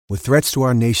With threats to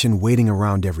our nation waiting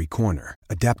around every corner,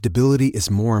 adaptability is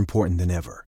more important than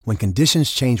ever. When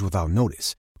conditions change without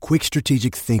notice, quick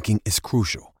strategic thinking is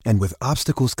crucial. And with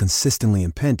obstacles consistently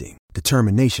impending,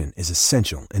 determination is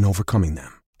essential in overcoming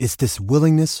them. It's this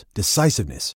willingness,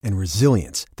 decisiveness, and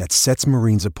resilience that sets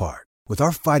Marines apart. With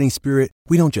our fighting spirit,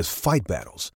 we don't just fight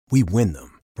battles, we win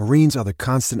them. Marines are the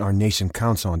constant our nation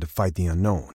counts on to fight the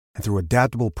unknown. And through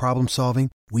adaptable problem solving,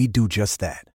 we do just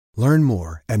that. Learn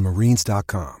more at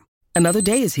marines.com. Another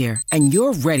day is here, and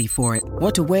you're ready for it.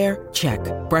 What to wear? Check.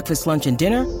 Breakfast, lunch, and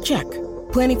dinner? Check.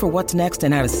 Planning for what's next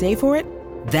and how to save for it?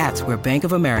 That's where Bank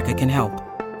of America can help.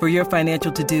 For your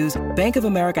financial to-dos, Bank of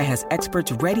America has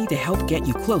experts ready to help get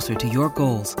you closer to your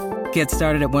goals. Get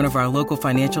started at one of our local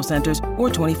financial centers or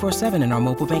 24/7 in our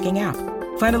mobile banking app.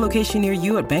 Find a location near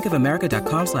you at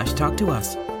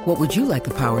bankofamerica.com/talktous. What would you like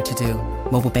the power to do?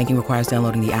 Mobile banking requires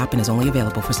downloading the app and is only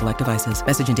available for select devices.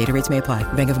 Message and data rates may apply.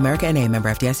 Bank of America N.A., member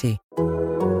FDIC.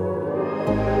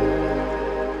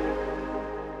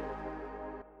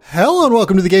 Hello and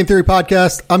welcome to the Game Theory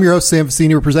Podcast. I'm your host, Sam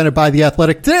Vecini, presented by The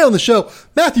Athletic. Today on the show,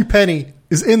 Matthew Penny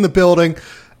is in the building,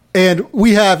 and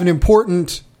we have an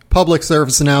important public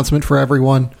service announcement for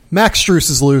everyone. Max Strus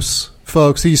is loose,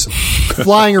 folks. He's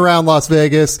flying around Las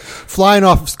Vegas, flying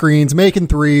off of screens, making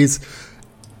threes.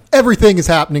 Everything is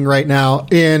happening right now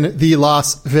in the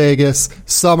Las Vegas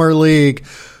Summer League.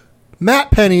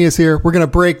 Matt Penny is here. We're going to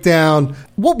break down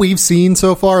what we've seen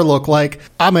so far. Look, like,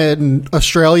 I'm in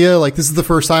Australia. Like, this is the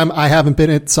first time I haven't been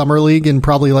at Summer League in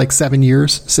probably like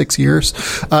 6 years.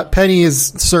 Penny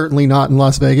is certainly not in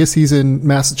Las Vegas. He's in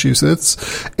Massachusetts.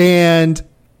 And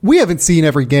we haven't seen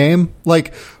every game.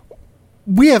 Like,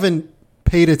 we haven't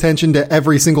paid attention to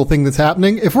every single thing that's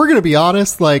happening. If we're going to be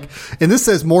honest, like, and this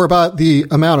says more about the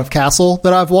amount of Castle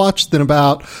that I've watched than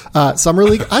about Summer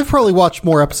League. I've probably watched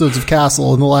more episodes of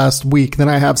Castle in the last week than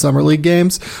I have Summer League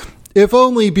games, if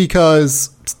only because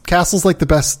Castle's like the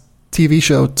best TV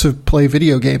show to play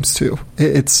video games to.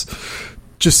 It's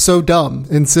just so dumb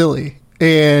and silly,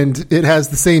 and it has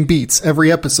the same beats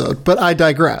every episode, but I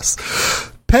digress.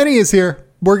 Penny is here.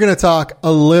 We're going to talk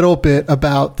a little bit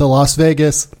about the Las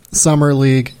Vegas Summer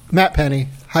League. Matt Penny,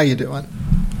 how you doing?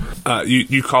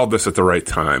 You called this at the right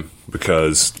time,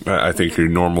 because I think your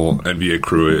normal NBA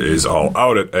crew is all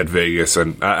out at Vegas,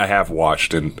 and I have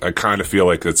watched, and I kind of feel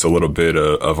like it's a little bit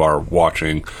of our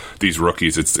watching these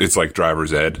rookies. It's like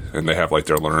driver's ed, and they have like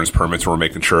their learner's permits. We're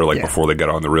making sure, like, before they get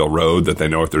on the real road, that they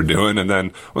know what they're doing, and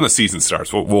then when the season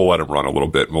starts, we'll let them run a little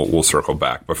bit, and we'll circle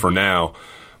back. But for now,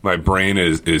 my brain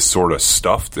is sort of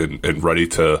stuffed and ready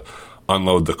to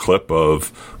unload the clip of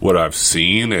what I've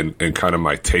seen and kind of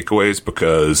my takeaways,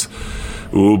 because,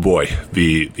 oh boy,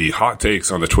 the hot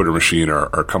takes on the Twitter machine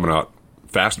are coming out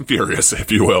fast and furious,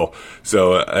 if you will.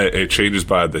 So it changes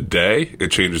by the day.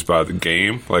 It changes by the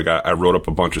game. Like, I wrote up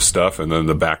a bunch of stuff, and then in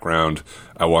the background,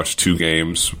 I watched 2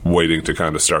 games waiting to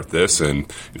kind of start this,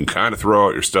 and you can kind of throw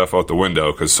out your stuff out the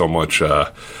window, because so much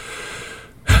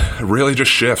really just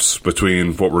shifts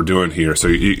between what we're doing here. So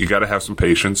you got to have some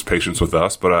patience with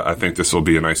us, but I think this will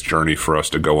be a nice journey for us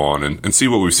to go on and see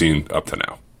what we've seen up to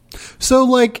now. So,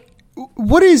 like,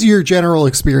 what is your general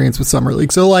experience with Summer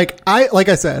League? So, like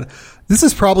I said, this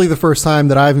is probably the first time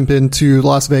that I haven't been to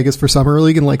Las Vegas for Summer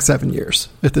League in like 7 years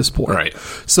at this point. Right.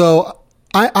 So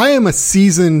I am a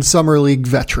seasoned Summer League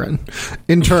veteran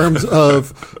in terms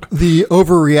of the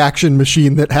overreaction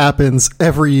machine that happens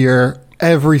every year,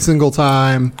 every single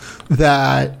time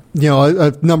that, you know,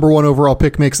 a number 1 overall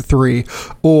pick makes a 3,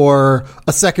 or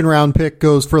a second round pick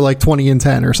goes for like 20 and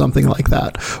 10 or something like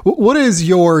that. What is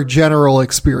your general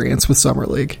experience with Summer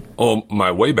League? Well,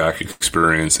 my way back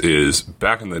experience is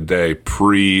back in the day,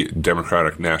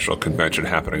 pre-Democratic National Convention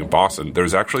happening in Boston.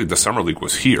 There's actually, the Summer League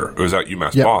was here. It was at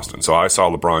UMass Boston. So I saw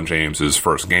LeBron James's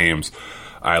first games.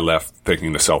 I left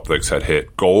thinking the Celtics had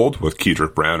hit gold with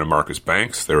Kedrick Brown and Marcus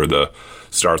Banks. They were the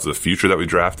stars of the future that we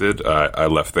drafted. I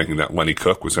left thinking that Lenny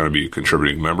Cook was going to be a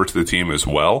contributing member to the team as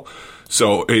well.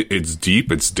 So it's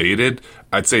deep, it's dated.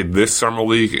 I'd say this Summer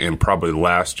League and probably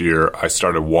last year I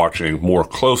started watching more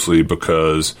closely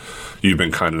because you've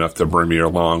been kind enough to bring me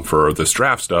along for this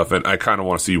draft stuff, and I kind of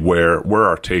want to see where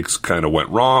our takes kind of went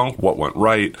wrong, what went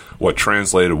right, what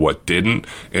translated, what didn't.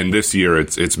 And this year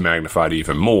it's magnified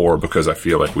even more because I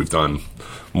feel like we've done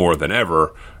more than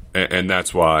ever. And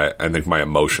that's why I think my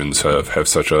emotions have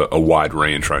such a wide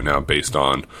range right now based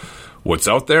on what's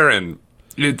out there. And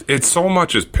it's so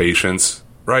much as patience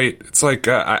right? It's like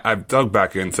I've dug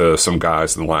back into some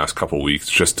guys in the last couple of weeks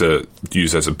just to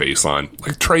use as a baseline.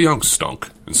 Like Trae Young stunk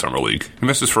in Summer League. He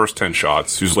missed his first 10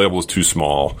 shots. He was labeled as too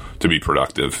small to be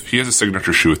productive. He has a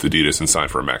signature shoe with Adidas and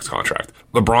signed for a max contract.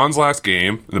 LeBron's last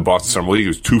game in the Boston Summer League, he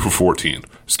was 2 for 14.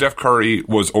 Steph Curry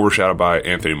was overshadowed by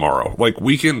Anthony Morrow. Like,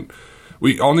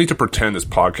 we all need to pretend this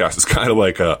podcast is kind of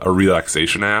like a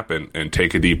relaxation app and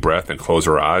take a deep breath and close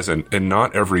our eyes. And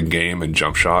not every game and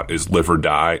jump shot is live or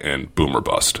die and boom or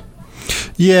bust.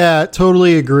 Yeah,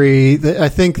 totally agree. I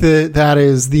think that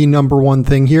is the number one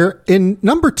thing here. And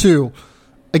number two,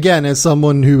 again, as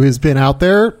someone who has been out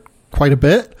there quite a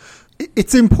bit,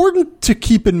 it's important to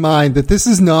keep in mind that this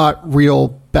is not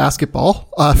real basketball,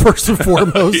 first and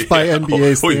foremost, by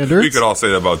NBA standards. We could all say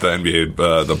that about the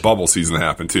NBA, the bubble season that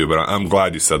happened too, but I'm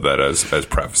glad you said that as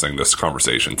prefacing this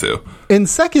conversation too. And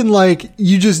second, like,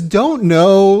 you just don't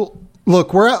know.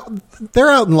 Look, they're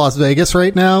out in Las Vegas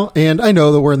right now, and I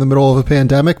know that we're in the middle of a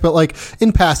pandemic, but like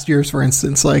in past years, for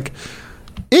instance, like,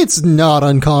 it's not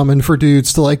uncommon for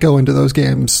dudes to like go into those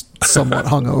games somewhat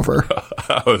hungover.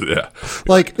 Yeah.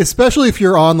 Like, especially if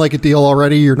you're on like a deal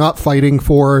already, you're not fighting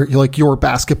for like your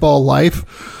basketball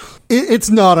life. It's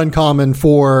not uncommon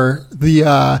for the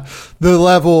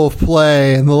level of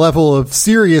play and the level of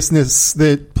seriousness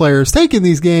that players take in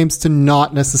these games to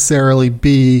not necessarily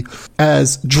be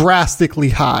as drastically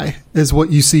high as what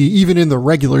you see even in the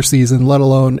regular season, let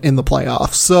alone in the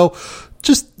playoffs. So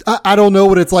just, I don't know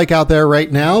what it's like out there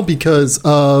right now because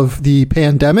of the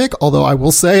pandemic. Although I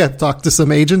will say I've talked to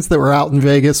some agents that were out in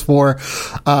Vegas for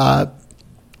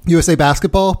USA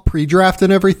Basketball pre-draft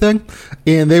and everything,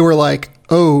 and they were like,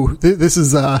 "Oh, this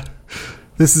is a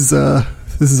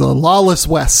lawless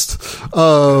west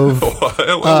of."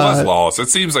 It was lawless. It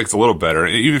seems like it's a little better.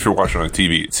 Even if you're watching on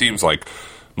TV, it seems like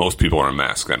most people are in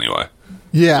masks anyway.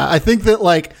 Yeah, I think that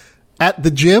like at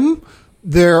the gym,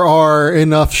 there are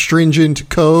enough stringent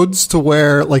codes to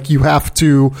where like you have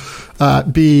to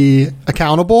be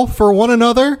accountable for one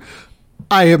another.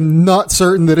 I am not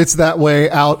certain that it's that way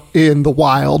out in the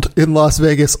wild in Las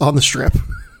Vegas on the Strip.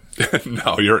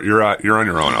 No, you're on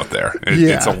your own out there.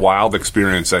 It's a wild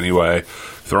experience anyway.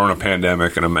 Throwing a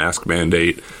pandemic and a mask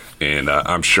mandate, and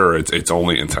I'm sure it's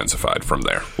only intensified from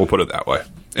there. We'll put it that way.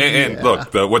 And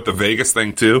look, with the Vegas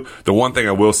thing too, the one thing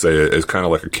I will say is kind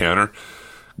of like a counter.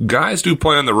 Guys do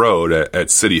play on the road at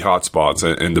city hotspots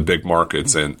and the big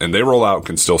markets, and they roll out and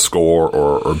can still score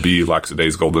or be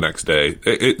lackadaisical the next day.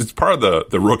 It's part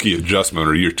of the rookie adjustment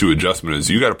or year two adjustment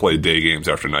is you got to play day games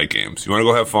after night games. You want to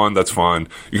go have fun? That's fine.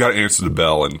 You got to answer the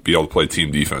bell and be able to play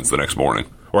team defense the next morning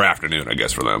or afternoon, I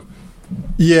guess, for them.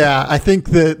 Yeah, I think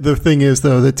that the thing is,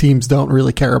 though, that teams don't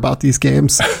really care about these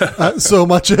games so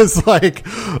much as like,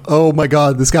 oh my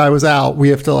God, this guy was out. We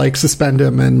have to like suspend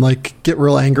him and like get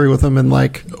real angry with him and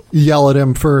like yell at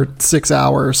him for 6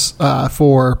 hours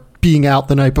for being out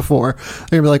the night before.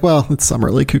 They're gonna be like, well, it's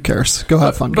Summer League. Who cares? Go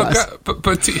have fun, guys.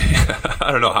 But I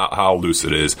don't know how loose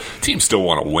it is. Teams still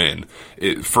want to win.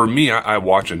 For me, I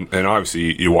watch, and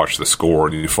obviously you watch the score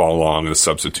and you follow along in the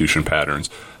substitution patterns.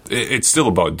 It's still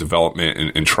about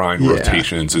development and trying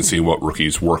rotations and seeing what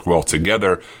rookies work well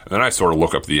together. And then I sort of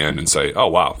look up the end and say, oh,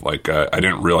 wow, like I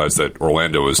didn't realize that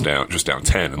Orlando was down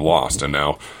 10 and lost. And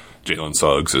now Jalen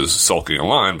Suggs is sulking a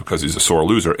line because he's a sore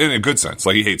loser in a good sense.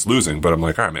 Like he hates losing, but I'm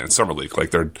like, all right, man, it's Summer League.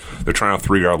 Like they're trying out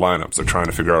 3-guard lineups. They're trying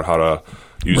to figure out how to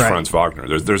use Franz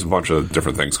Wagner. There's a bunch of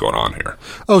different things going on here.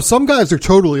 Oh, some guys are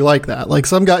totally like that. Like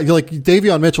some guy, like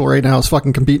Davion Mitchell right now is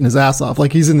fucking competing his ass off.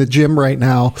 Like he's in the gym right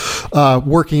now,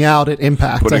 working out at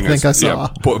Impact. I saw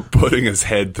putting his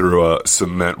head through a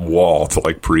cement wall to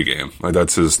like pregame. Like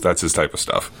that's his type of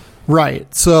stuff.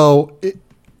 Right. So.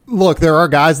 Look, there are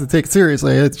guys that take it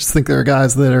seriously. I just think there are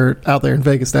guys that are out there in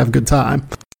Vegas to have a good time.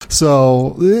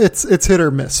 So it's hit or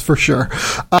miss for sure.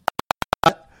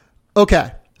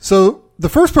 Okay, so the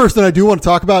first person I do want to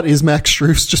talk about is Max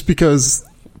Strus, just because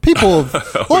people,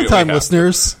 longtime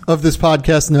listeners of this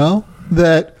podcast know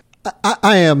that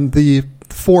I am the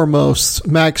foremost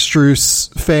Max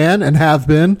Strus fan and have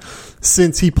been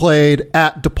since he played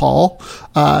at DePaul.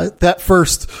 That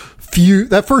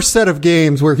first set of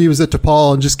games where he was at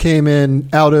DePaul and just came in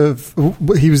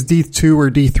he was D2 or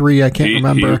D3, I can't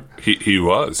remember. He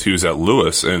was at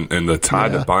Lewis, and the tie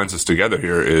that binds us together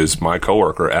here is my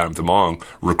coworker Adam DeMong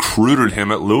recruited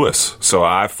him at Lewis, so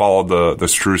I followed the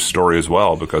Strus story as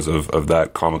well because of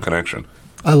that common connection.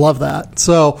 I love that.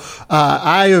 So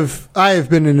I have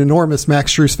been an enormous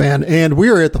Max Strus fan, and we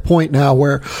are at the point now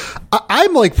where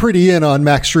I'm like pretty in on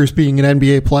Max Strus being an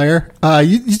NBA player.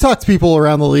 You talk to people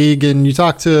around the league, and you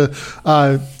talk to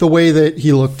the way that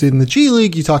he looked in the G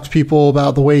League. You talk to people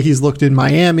about the way he's looked in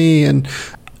Miami, and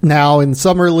now in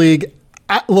Summer League.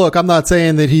 Look, I'm not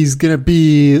saying that he's going to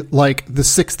be like the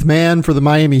sixth man for the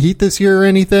Miami Heat this year or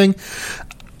anything.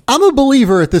 I'm a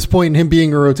believer at this point in him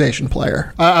being a rotation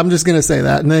player. I'm just going to say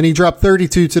that. And then he dropped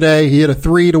 32 today. He hit a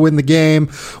 3 to win the game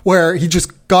where he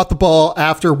just got the ball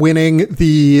after winning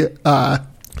the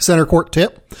center court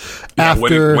tip. Yeah,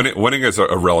 winning is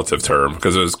a relative term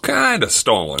because it was kind of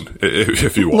stolen,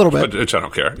 if you want. A little bit. Which I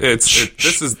don't care. This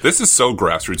is so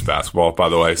grassroots basketball, by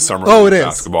the way. Summer league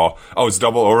basketball. Oh, it's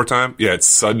double overtime? Yeah, it's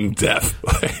sudden death.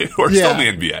 We're still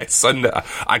in the NBA. Sudden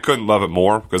death. I couldn't love it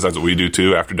more because that's what we do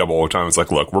too. After double overtime, it's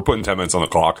like, look, we're putting 10 minutes on the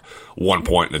clock, 1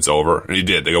 point, and it's over. And he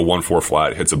did. They go 1-4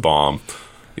 flat, hits a bomb.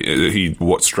 He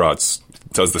struts.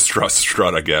 Does the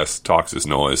strut, I guess, talks his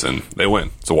noise, and they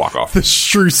win. It's a walk-off. The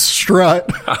Strus strut.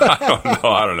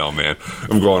 I don't know, man.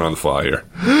 I'm going on the fly here.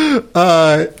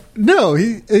 No,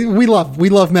 we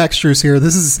love Max Strus here.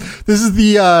 This is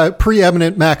the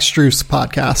preeminent Max Strus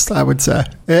podcast, I would say,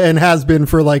 and has been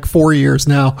for like 4 years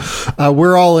now.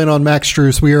 We're all in on Max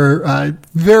Strus. We are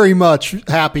very much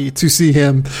happy to see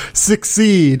him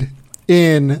succeed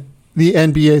in the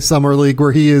NBA Summer League,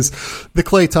 where he is the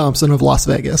Klay Thompson of Las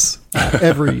Vegas.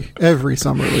 Every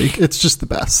Summer League, it's just the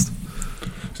best.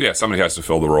 So yeah, somebody has to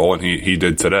fill the role, and he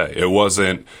did today. It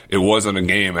wasn't a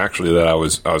game actually that I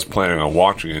was planning on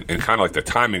watching, and kind of like the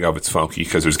timing of it's funky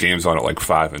because there's games on at like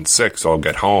 5 and 6. So I'll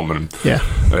get home and it's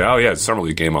a Summer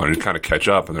League game on, and you kind of catch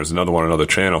up, and there's another one, another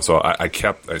channel. So I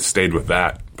stayed with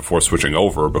that before switching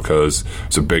over because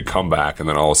it's a big comeback, and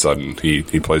then all of a sudden he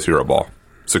plays hero ball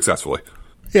successfully.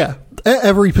 Yeah,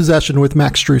 every possession with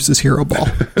Max Strus is hero ball.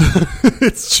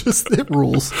 It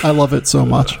rules. I love it so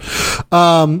much.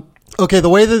 Okay, the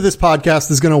way that this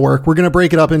podcast is going to work, we're going to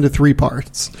break it up into 3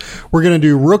 parts. We're going to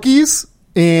do rookies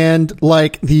and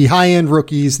like the high-end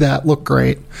rookies that look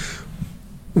great.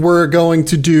 We're going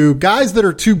to do guys that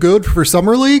are too good for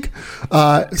Summer League,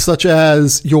 such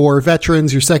as your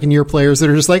veterans, your second-year players that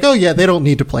are just like, oh, yeah, they don't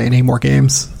need to play any more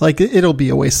games. Like, it'll be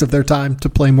a waste of their time to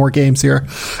play more games here.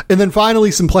 And then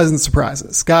finally, some pleasant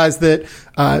surprises. Guys that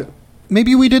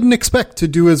maybe we didn't expect to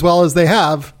do as well as they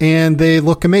have, and they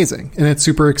look amazing. And it's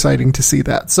super exciting to see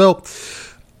that. So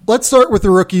let's start with the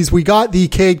rookies. We got the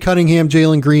Cade Cunningham,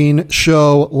 Jalen Green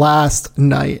show last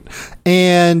night.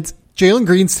 And Jalen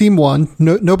Green's team won.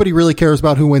 Nobody really cares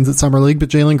about who wins at Summer League, but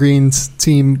Jalen Green's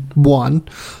team won.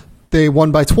 They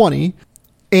won by 20.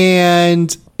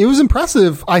 And it was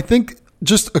impressive, I think,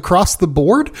 just across the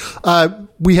board.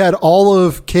 We had all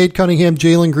of Cade Cunningham,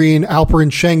 Jalen Green, Alperen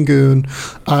Şengün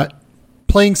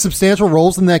playing substantial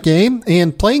roles in that game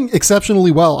and playing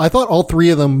exceptionally well. I thought all 3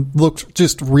 of them looked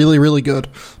just really, really good,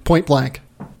 point blank.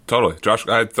 Totally.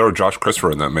 I'd throw Josh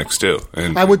Christopher in that mix, too.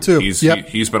 And I would, too.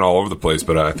 He's been all over the place,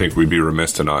 but I think we'd be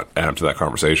remiss to not add him to that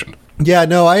conversation. Yeah,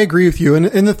 no, I agree with you. And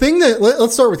the thing that...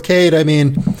 Let's start with Cade. I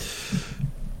mean,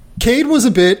 Cade was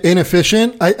a bit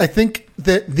inefficient. I think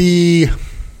that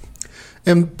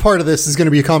and part of this is going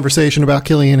to be a conversation about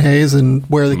Killian Hayes and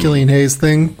where the Killian Hayes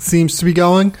thing seems to be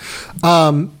going.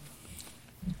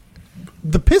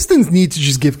 The Pistons need to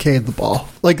just give Cade the ball.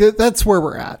 Like, that's where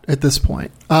we're at this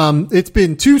point. It's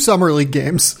been 2 Summer League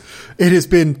games. It has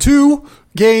been 2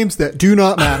 games that do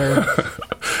not matter.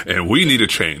 And we need a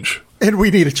change.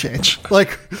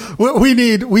 Like, we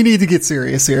need to get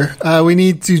serious here. We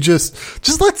need to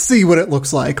just let's see what it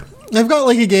looks like. I've got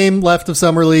like a game left of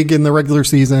Summer League in the regular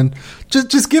season.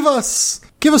 Just give us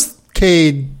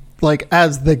Cade like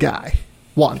as the guy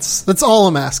once. That's all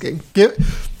I'm asking.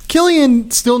 Killian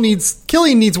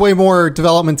needs way more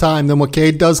development time than what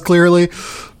Cade does, clearly.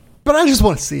 But I just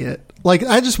want to see it. Like,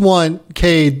 I just want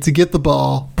Cade to get the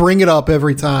ball, bring it up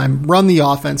every time, run the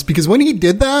offense. Because when he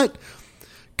did that,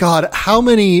 God, how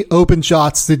many open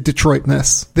shots did Detroit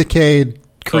miss that Cade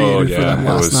created for them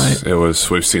last night?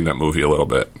 We've seen that movie a little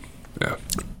bit. Yeah.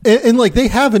 And like, they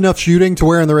have enough shooting to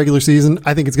where in the regular season,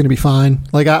 I think it's going to be fine.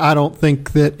 Like, I don't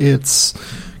think that it's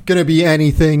going to be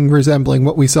anything resembling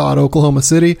what we saw at Oklahoma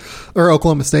State.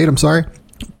 I'm sorry.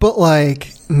 But like,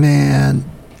 man,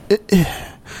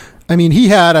 I mean, he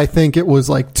had, I think it was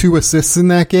like 2 assists in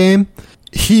that game.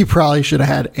 He probably should have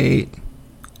had 8.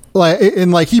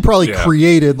 Like, he probably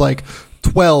created like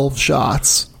 12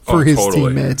 shots for his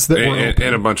teammates that were open.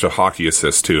 And a bunch of hockey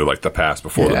assists too, like the pass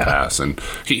before the pass. And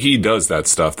he does that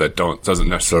stuff that doesn't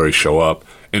necessarily show up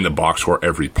in the box score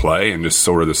every play, and just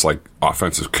sort of this like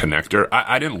offensive connector.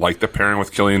 I didn't like the pairing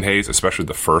with Killian Hayes, especially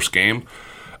the first game.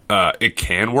 It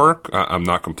can work. I'm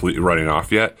not completely writing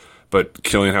off yet, but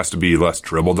Killian has to be less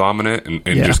dribble dominant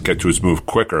and just get to his move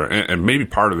quicker. And maybe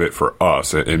part of it for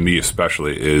us, and me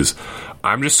especially, is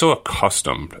I'm just so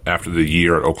accustomed after the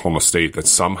year at Oklahoma State that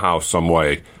somehow, some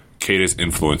way, Cade is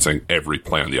influencing every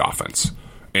play on the offense.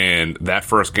 And that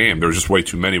first game, there was just way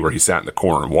too many where he sat in the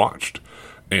corner and watched.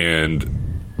 And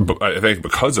I think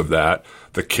because of that,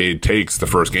 the Cade takes the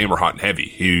first game were hot and heavy.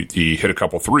 He hit a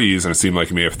couple threes, and it seemed like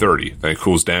he may have 30. Then he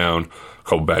cools down, a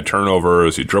couple bad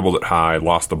turnovers. He dribbled it high,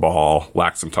 lost the ball,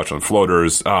 lacked some touch on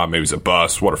floaters. Maybe it's a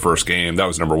bust. What a first game. That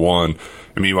was number one.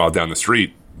 And meanwhile, down the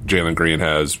street, Jalen Green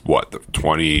has,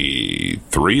 23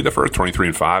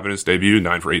 and 5 in his debut,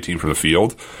 9 for 18 from the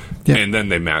field. Yeah. And then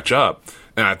they match up.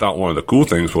 And I thought one of the cool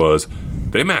things was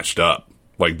they matched up.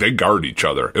 Like, they guard each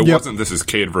other. It wasn't this is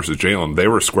Cade versus Jalen. They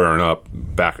were squaring up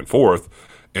back and forth,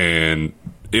 and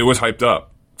it was hyped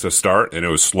up to start, and it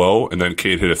was slow. And then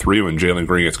Cade hit a three when Jalen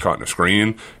Green gets caught in a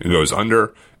screen and goes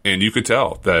under. And you could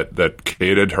tell that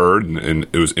Cade had heard, and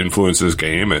it was influenced his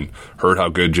game, and heard how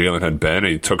good Jalen had been,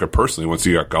 and he took it personally once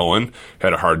he got going.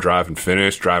 Had a hard drive and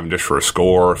finish, driving dish for a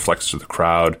score, flexed to the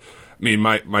crowd. I mean,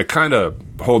 my kind of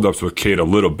holdups with Cade a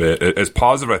little bit, as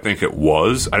positive I think it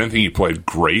was, I didn't think he played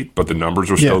great, but the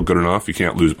numbers were still good enough. You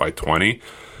can't lose by 20.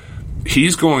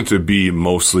 He's going to be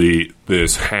mostly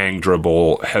this hang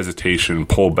dribble, hesitation,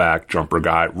 pullback, jumper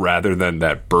guy, rather than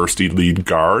that bursty lead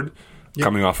guard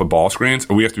coming off of ball screens,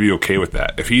 and we have to be okay with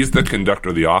that. If he's the conductor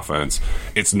of the offense,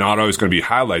 it's not always going to be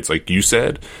highlights like you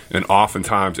said, and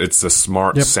oftentimes it's the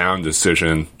smart, sound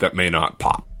decision that may not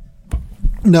pop.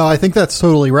 No, I think that's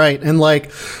totally right. And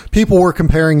like, people were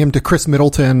comparing him to Chris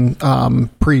Middleton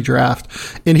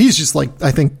pre-draft, and he's just like, I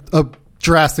think, a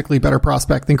drastically better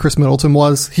prospect than Chris Middleton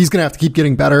was. He's going to have to keep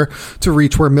getting better to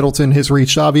reach where Middleton has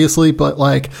reached, obviously, but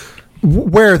like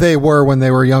where they were when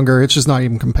they were younger, it's just not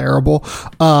even comparable.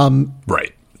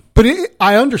 Right. But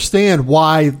I understand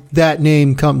why that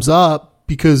name comes up,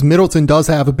 because Middleton does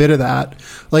have a bit of that,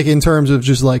 like in terms of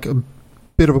just like a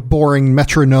bit of a boring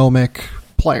metronomic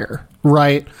player.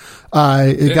 Right.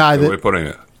 A guy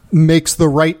that makes the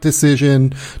right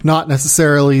decision, not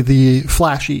necessarily the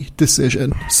flashy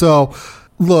decision. So,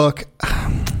 look,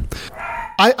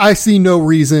 I see no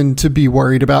reason to be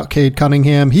worried about Cade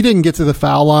Cunningham. He didn't get to the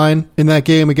foul line in that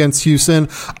game against Houston.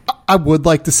 I would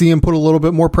like to see him put a little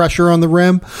bit more pressure on the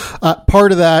rim.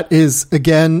 Part of that is,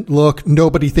 again, look,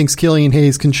 nobody thinks Killian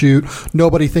Hayes can shoot.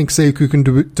 Nobody thinks Sekou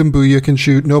Doumbouya can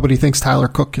shoot. Nobody thinks Tyler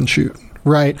Cook can shoot.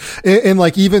 Right. And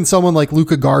like even someone like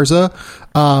Luka Garza,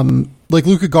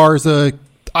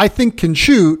 I think can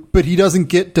shoot, but he doesn't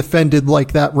get defended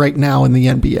like that right now in the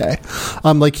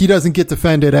NBA. Like he doesn't get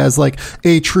defended as like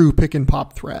a true pick and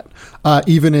pop threat,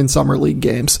 even in summer league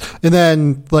games. And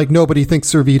then like nobody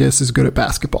thinks Servetus is good at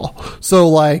basketball. So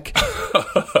like,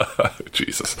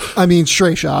 Jesus, I mean,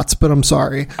 stray shots, but I'm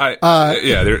sorry. There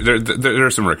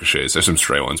are some ricochets. There's some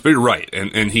stray ones, but you're right.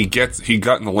 And he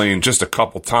got in the lane just a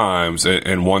couple times,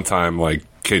 and one time like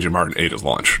KJ Martin ate his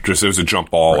lunch. Just it was a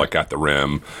jump ball like at the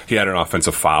rim. He had an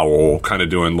offensive foul, kind of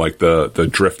doing like the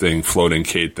drifting, floating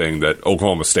Cade thing that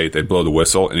Oklahoma State, they'd blow the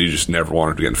whistle, and he just never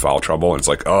wanted to get in foul trouble. And it's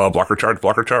like, oh, blocker charge,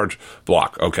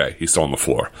 block. Okay, he's still on the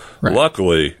floor. Right.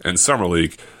 Luckily, in summer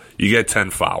league, you get 10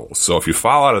 fouls. So if you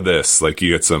foul out of this, like you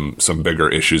get some bigger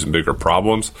issues and bigger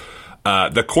problems.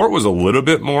 The court was a little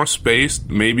bit more spaced.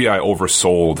 Maybe I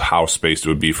oversold how spaced it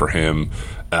would be for him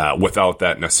without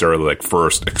that necessarily like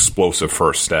explosive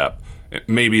first step.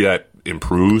 Maybe that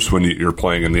improves when you're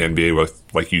playing in the NBA with,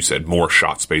 like you said, more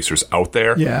shot spacers out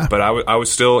there. Yeah. But I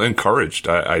was still encouraged.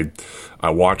 I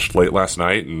watched late last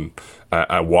night, and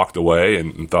I walked away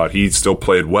and thought he still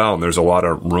played well, and there's a lot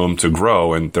of room to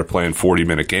grow, and they're playing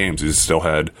 40-minute games. He still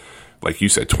had, like you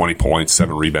said, 20 points,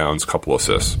 7 rebounds, a couple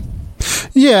assists.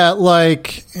 Yeah,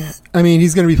 like, I mean,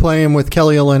 he's going to be playing with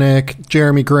Kelly Olynyk,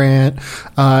 Jeremy Grant,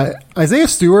 Isaiah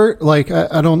Stewart. Like,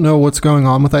 I don't know what's going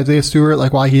on with Isaiah Stewart,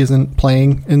 like why he isn't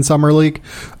playing in Summer League.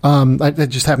 I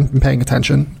just haven't been paying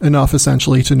attention enough,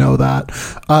 essentially, to know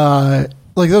that.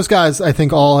 Like, those guys, I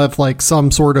think, all have, like,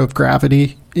 some sort of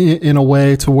gravity in a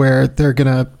way to where they're going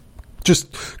to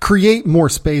just create more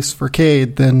space for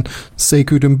Cade than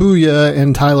Sekou Doumbouya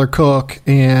and Tyler Cook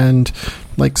and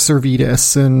like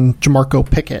Servetus and Jamarco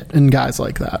Pickett and guys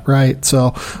like that, right?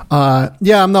 So,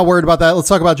 yeah, I'm not worried about that. Let's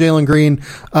talk about Jalen Green.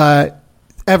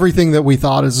 Everything that we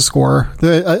thought as a scorer.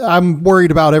 I'm worried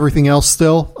about everything else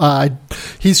still.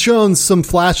 He's shown some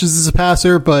flashes as a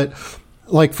passer, but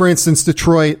like, for instance,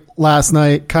 Detroit last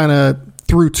night kind of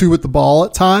threw two at the ball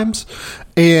at times,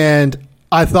 and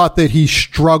I thought that he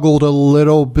struggled a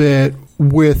little bit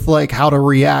with like how to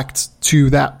react to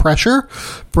that pressure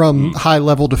from high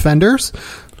level defenders,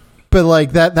 but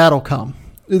like that'll come.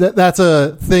 That's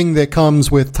a thing that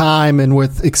comes with time and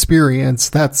with experience.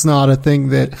 That's not a thing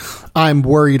that I'm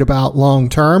worried about long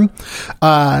term.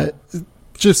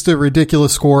 Just a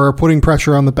ridiculous scorer, putting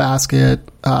pressure on the basket.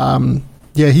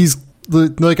 Yeah, he's,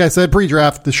 like I said,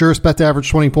 pre-draft, the surest bet to average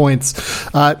 20 points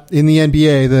in the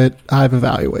NBA that I've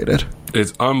evaluated.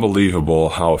 It's unbelievable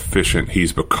how efficient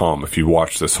he's become if you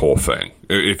watch this whole thing.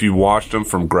 If you watched him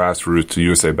from grassroots to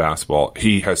USA Basketball,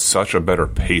 he has such a better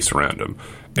pace around him.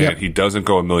 And he doesn't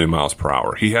go a million miles per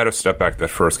hour. He had a step back that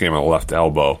first game on the left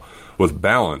elbow with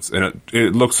balance, and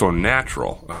it looks so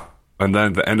natural. And then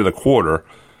at the end of the quarter,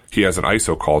 he has an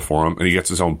ISO called for him, and he gets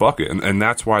his own bucket. And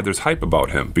that's why there's hype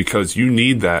about him, because you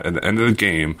need that at the end of the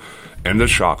game, end of the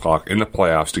shot clock, in the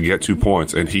playoffs to get 2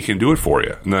 points, and he can do it for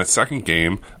you. And that second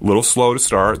game, a little slow to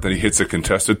start, then he hits a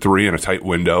contested three in a tight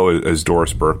window, as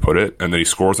Doris Burke put it, and then he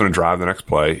scores on a drive the next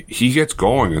play. He gets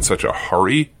going in such a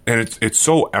hurry, and it's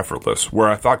so effortless, where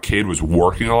I thought Cade was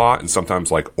working a lot and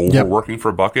sometimes like overworking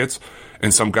for buckets,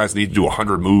 and some guys need to do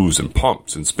 100 moves and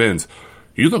pumps and spins.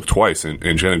 You look twice, and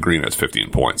Jalen Green has 15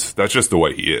 points. That's just the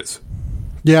way he is.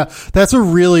 Yeah, that's a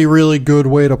really, really good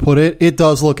way to put it. It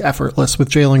does look effortless with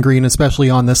Jalen Green, especially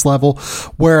on this level.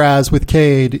 Whereas with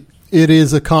Cade, it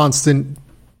is a constant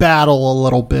battle a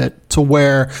little bit to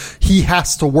where he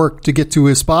has to work to get to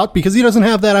his spot because he doesn't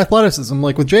have that athleticism.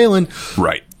 Like with Jalen,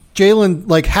 right? Jalen,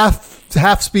 like half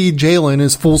speed Jalen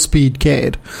is full speed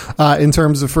Cade in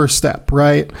terms of first step,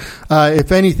 right?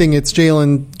 If anything, it's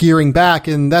Jalen gearing back,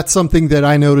 and that's something that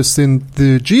I noticed in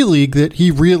the G League, that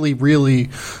he really, really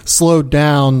slowed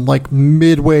down like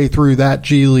midway through that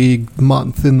G League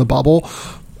month in the bubble.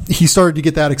 He started to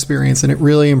get that experience, and it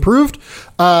really improved.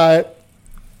 I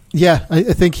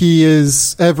think he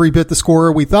is every bit the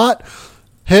scorer we thought.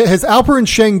 Has Alperen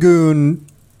Şengün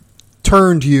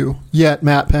turned you yet,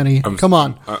 Matt Penny? Come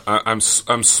on. I'm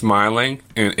smiling,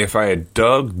 and if I had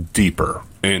dug deeper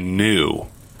and knew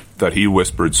that he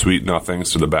whispered sweet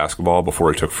nothings to the basketball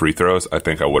before he took free throws, I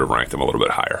think I would have ranked him a little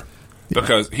bit higher.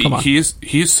 Because he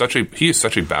is such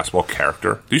a basketball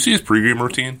character. Do you see his pregame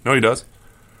routine? No, he does.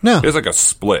 No. He has like a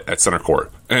split at center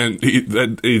court, and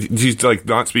he's like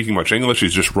not speaking much English.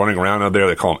 He's just running around out there.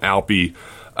 They call him Alpy.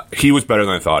 He was better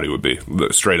than I thought he would be.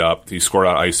 Straight up, he scored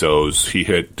out ISOs. He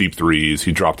hit deep threes.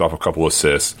 He dropped off a couple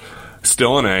assists.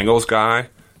 Still an angles guy,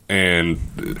 and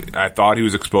I thought he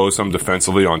was exposed some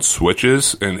defensively on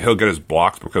switches, and he'll get his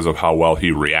blocks because of how well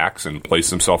he reacts and places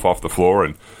himself off the floor.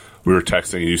 And we were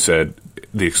texting, and you said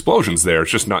the explosion's there.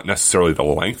 It's just not necessarily the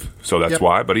length, so that's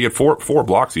why. But he had four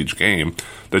blocks each game.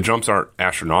 The jumps aren't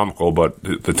astronomical, but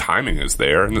the timing is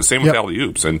there, and the same with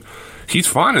alley-oops. And he's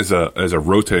fine as a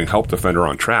rotating help defender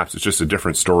on traps. It's just a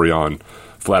different story on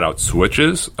flat-out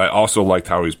switches. I also liked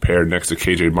how he's paired next to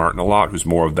KJ Martin a lot, who's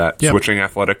more of that switching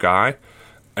athletic guy.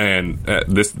 And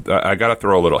I got to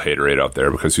throw a little haterade out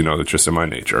there because, it's just in my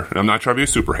nature. And I'm not trying to be a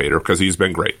super hater because he's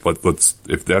been great. Let's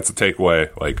if that's a takeaway,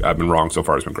 like I've been wrong so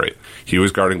far, he's been great. He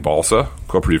was guarding Balsa,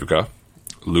 Koprivica,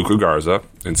 Luka Garza,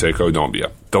 and Seiko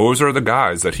Doumbia. Those are the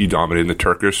guys that he dominated in the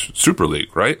Turkish Super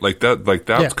League, right?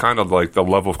 That's kind of like the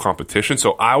level of competition.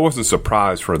 So I wasn't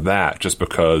surprised for that, just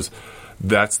because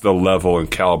that's the level and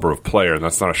caliber of player, and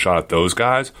that's not a shot at those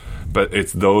guys, but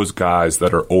it's those guys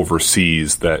that are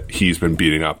overseas that he's been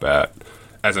beating up at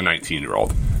as a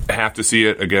 19-year-old. I have to see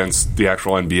it against the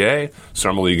actual NBA.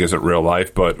 Summer League isn't real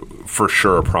life, but for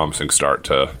sure a promising start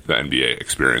to the NBA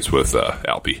experience with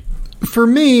Alpy. For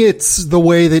me, it's the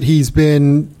way that he's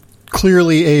been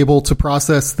clearly able to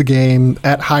process the game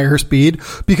at higher speed,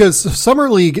 because Summer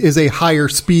League is a higher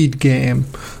speed game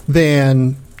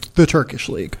than the Turkish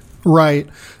League, right?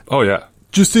 Oh, yeah.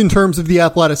 Just in terms of the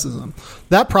athleticism.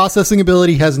 That processing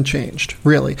ability hasn't changed,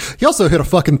 really. He also hit a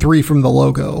fucking three from the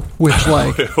logo, which,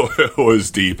 it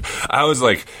was deep. I was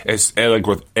like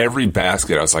with every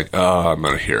basket, I was like, oh, I'm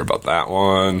going to hear about that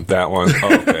one.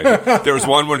 Oh, okay. There was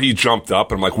one when he jumped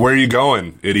up, and I'm like, where are you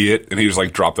going, idiot? And he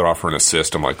just dropped it off for an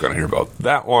assist. I'm like, going to hear about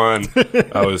that one.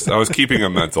 I was keeping a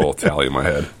mental tally in my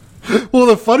head. Well,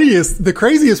 the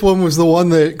craziest one was the one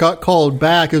that got called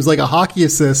back. It was like a hockey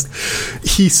assist.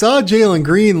 He saw Jalen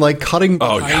Green cutting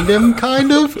behind him,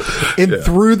 kind of, and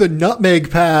threw the nutmeg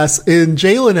pass. And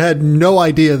Jalen had no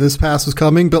idea this pass was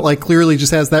coming, but clearly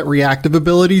just has that reactive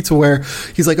ability to where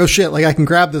he's like, oh shit, I can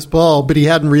grab this ball, but he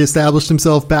hadn't reestablished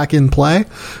himself back in play.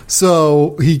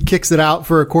 So he kicks it out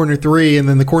for a corner three, and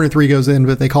then the corner three goes in,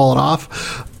 but they call it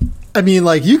off. I mean,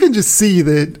 you can just see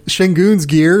that Şengün's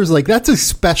gears, that's a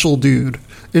special dude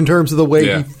in terms of the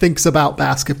way he thinks about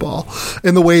basketball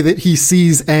and the way that he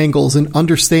sees angles and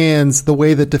understands the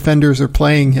way that defenders are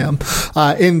playing him,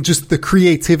 and just the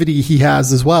creativity he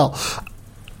has as well.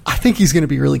 I think he's going to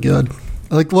be really good.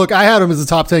 Look, I had him as a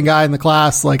top 10 guy in the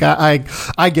class. I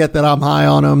get that I'm high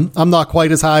on him. I'm not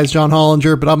quite as high as John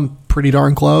Hollinger, but I'm pretty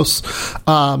darn close.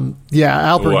 Alperen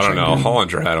Şengün. I don't know.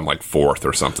 Hollinger had him fourth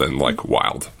or something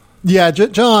wild. Yeah,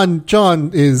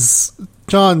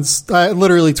 I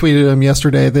literally tweeted him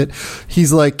yesterday that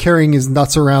he's like carrying his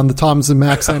nuts around the Thomas and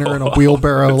Mack Center in a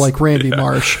wheelbarrow like Randy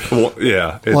Marsh. Well,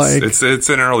 yeah, it's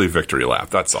an early victory lap.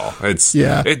 That's all.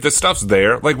 The stuff's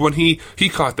there. Like when he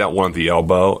caught that one at the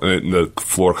elbow and the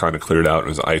floor kind of cleared out and it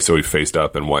was ice, so he faced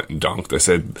up and went and dunked. I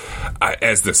said,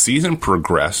 as the season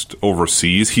progressed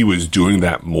overseas, he was doing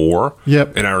that more.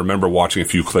 Yep. And I remember watching a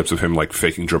few clips of him like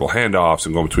faking dribble handoffs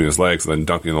and going between his legs and then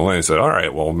dunking in the lane. I said, all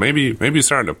right, well maybe he's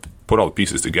starting to put all the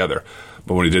pieces together.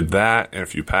 But when he did that and a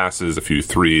few passes, a few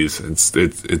threes,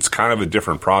 it's kind of a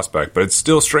different prospect. But it's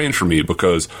still strange for me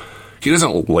because he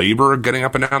doesn't labor getting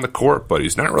up and down the court, but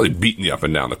he's not really beating you up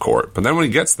and down the court. But then when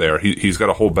he gets there, he's got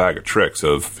a whole bag of tricks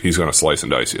of he's going to slice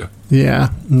and dice you. Yeah,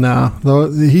 no.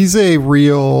 He's a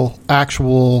real,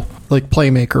 actual like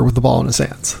playmaker with the ball in his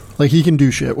hands. Like he can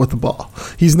do shit with the ball.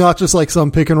 He's not just like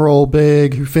some pick and roll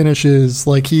big who finishes.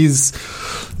 Like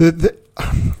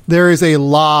there is a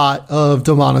lot of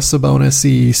Domantas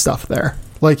Sabonis-y stuff there.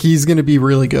 Like he's going to be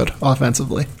really good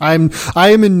offensively. I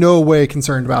am in no way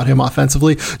concerned about him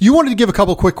offensively. You wanted to give a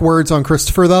couple quick words on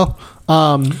Christopher though.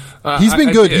 He's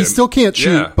been good. He still can't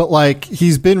shoot, but like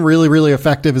he's been really, really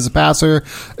effective as a passer,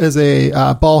 as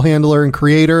a ball handler and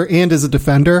creator, and as a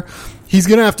defender. He's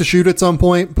going to have to shoot at some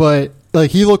point, but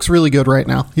like he looks really good right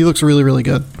now. He looks really, really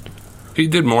good. He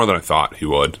did more than I thought he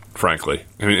would, frankly.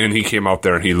 And he came out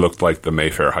there and he looked like the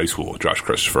Mayfair High School Josh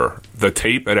Christopher. The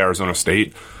tape at Arizona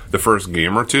State, the first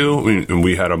game or two, and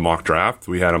we had a mock draft,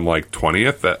 we had him like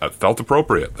 20th. That felt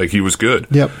appropriate. Like he was good.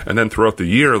 Yep. And then throughout the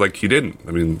year, like he didn't.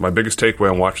 I mean, my biggest takeaway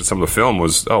on watching some of the film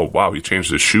was, oh, wow, he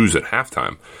changed his shoes at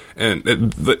halftime. And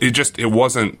it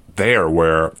wasn't there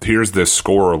where here's this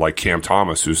scorer like Cam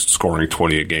Thomas who's scoring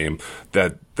 20 a game.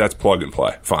 That's plug and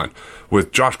play. Fine.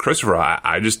 With Josh Christopher,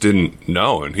 I just didn't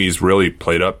know. And he's really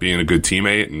played up being a good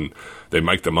teammate, and they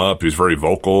mic'd him up. He was very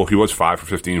vocal. He was 5 for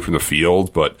 15 from the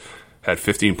field, but had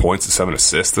 15 points and 7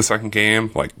 assists the second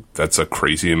game. Like, that's a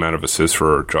crazy amount of assists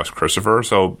for Josh Christopher.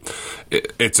 So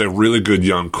it's a really good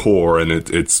young core, and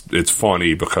it's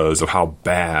funny because of how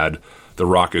bad the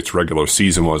Rockets' regular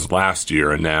season was last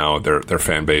year, and now their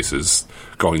fan base is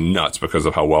going nuts because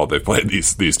of how well they played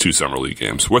these two summer league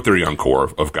games with their young core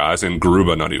of guys, and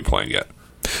Garuba not even playing yet.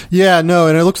 Yeah, no,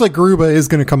 and it looks like Garuba is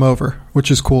going to come over,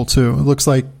 which is cool too. It looks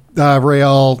like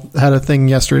Real had a thing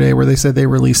yesterday where they said they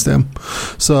released him,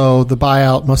 so the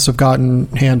buyout must have gotten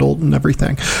handled and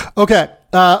everything. Okay,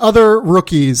 other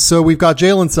rookies. So we've got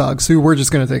Jalen Suggs, who we're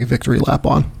just going to take a victory lap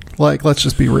on. Like, let's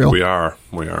just be real. We are.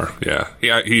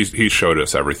 Yeah. He showed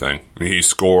us everything. I mean, he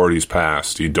scored, he's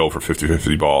passed, he dove for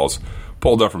 50-50 balls,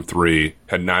 pulled up from 3,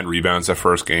 had 9 rebounds that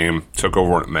first game, took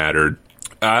over when it mattered.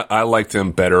 I liked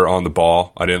him better on the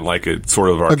ball. I didn't like it, sort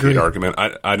of arcade argument.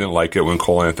 I didn't like it when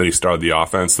Cole Anthony started the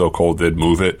offense, though Cole did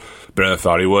move it better than I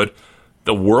thought he would.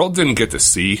 The world didn't get to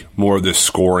see more of this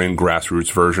scoring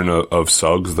grassroots version of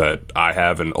Suggs that I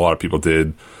have and a lot of people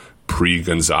did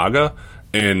pre-Gonzaga.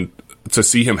 And to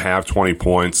see him have 20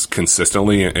 points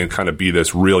consistently and kind of be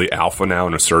this really alpha now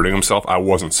and asserting himself, I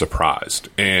wasn't surprised.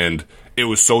 And it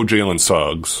was so Jalen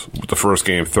Suggs. The first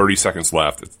game, 30 seconds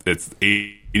left. It's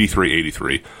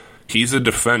 83-83. He's a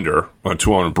defender on a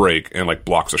 2-on break and like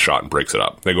blocks a shot and breaks it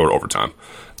up. They go to overtime.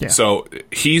 Yeah. So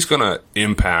he's going to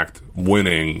impact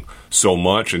winning so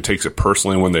much and takes it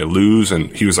personally when they lose. And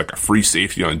he was like a free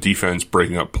safety on defense,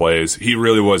 breaking up plays. He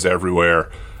really was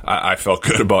everywhere. I felt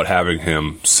good about having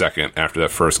him second after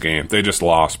that first game. They just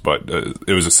lost, but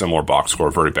it was a similar box score,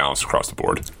 very balanced across the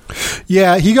board.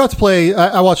 Yeah, he got to play.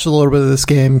 I watched a little bit of this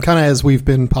game, kind of as we've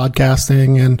been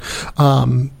podcasting,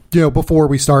 and before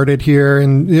we started here,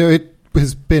 and it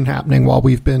has been happening while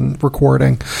we've been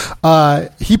recording.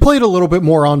 He played a little bit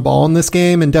more on ball in this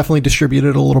game and definitely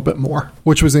distributed a little bit more,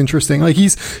 which was interesting. Like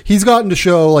he's gotten to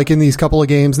show, like in these couple of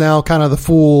games now, kind of the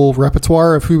full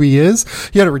repertoire of who he is.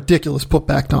 He had a ridiculous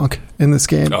putback dunk in this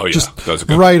game. Oh yeah, just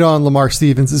right on Lamar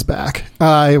Stevens' back.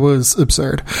 It was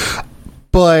absurd,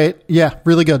 but yeah,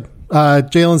 really good.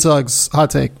 Jalen Suggs, hot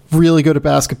take, really good at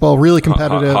basketball, really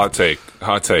competitive. Hot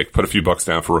take. Put a few bucks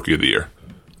down for Rookie of the Year.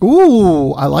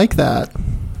 Ooh, I like that.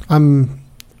 I'm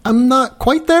not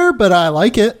quite there, but I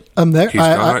like it. I'm there.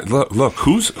 Look,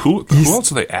 who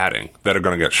else are they adding that are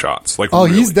going to get shots? Like,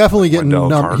 really? He's definitely getting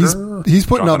numbers. He's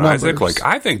putting up numbers. Isaac. Like,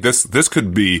 I think this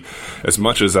could be, as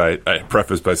much as I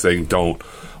preface by saying don't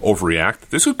overreact,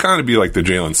 this would kind of be like the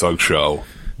Jalen Suggs show,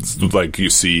 like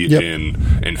you see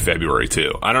in February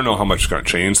too. I don't know how much is going to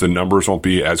change. The numbers won't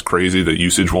be as crazy. The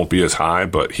usage won't be as high,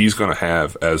 but he's going to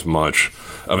have as much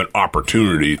of an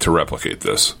opportunity to replicate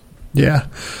this. Yeah.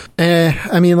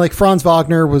 I mean, like Franz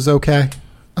Wagner was okay.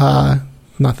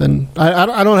 nothing.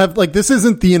 I don't have, like, this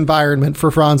isn't the environment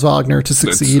for Franz Wagner to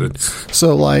succeed. It's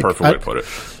so, like, perfect way to put it.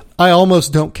 I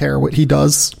almost don't care what he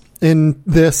does in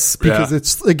this because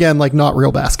it's, again, like, not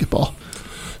real basketball.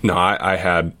 No, I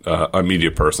had a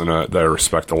media person that I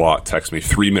respect a lot text me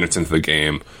 3 minutes into the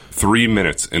game, 3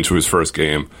 minutes into his first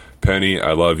game. Penny,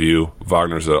 I love you.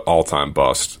 Wagner's an all-time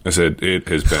bust. I said, it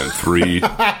has been 3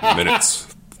 minutes.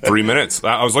 3 minutes.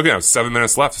 I was looking at it, 7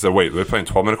 minutes left. I said, wait, they're playing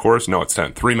 12-minute quarters? No, it's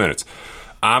 10. 3 minutes.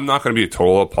 I'm not going to be a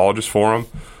total apologist for him,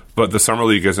 but the Summer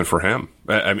League isn't for him.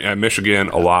 I mean, at Michigan,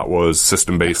 a lot was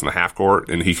system-based in the half court,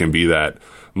 and he can be that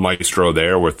maestro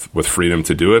there with freedom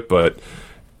to do it, but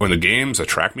when the games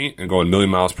attract me and go a million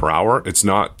miles per hour, it's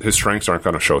not, his strengths aren't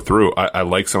going to show through. I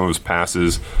like some of his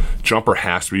passes. Jumper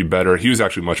has to be better. He was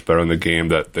actually much better in the game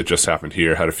that just happened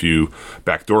here. Had a few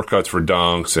backdoor cuts for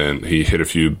dunks, and he hit a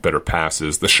few better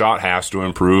passes. The shot has to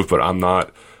improve, but I'm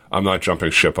not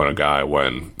jumping ship on a guy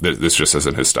when this just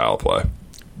isn't his style of play.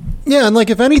 Yeah, and,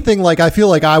 like, if anything, like, I feel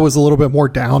like I was a little bit more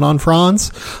down on Franz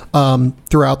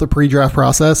throughout the pre-draft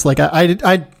process. Like,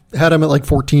 I had him at like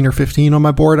 14 or 15 on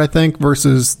my board, I think,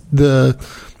 versus the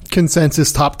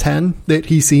consensus top 10 that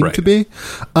he seemed to be.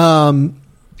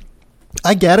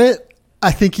 I get it.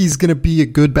 I think he's going to be a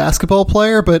good basketball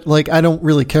player, but, like, I don't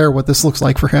really care what this looks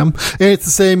like for him. And it's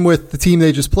the same with the team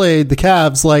they just played, the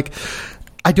Cavs. Like,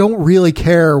 I don't really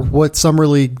care what Summer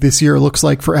League this year looks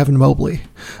like for Evan Mobley.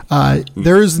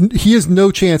 He has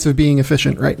no chance of being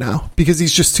efficient right now because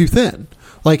he's just too thin.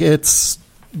 Like, it's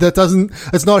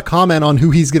not a comment on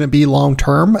who he's going to be long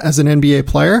term as an NBA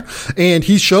player. And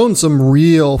he's shown some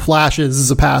real flashes as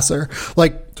a passer.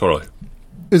 Like, totally.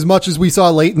 As much as we saw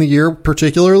late in the year,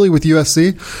 particularly with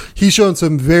USC, he's shown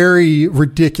some very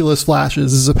ridiculous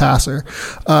flashes as a passer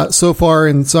so far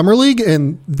in Summer League.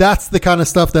 And that's the kind of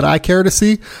stuff that I care to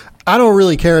see. I don't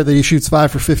really care that he shoots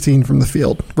 5 for 15 from the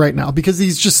field right now because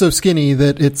he's just so skinny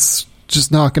that it's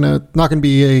just not gonna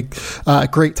be a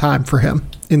great time for him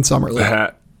in Summer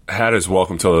League. Had his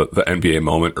welcome to the NBA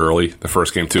moment early. The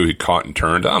first game, too, he caught and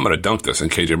turned. I'm going to dunk this. And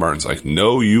KJ Martin's like,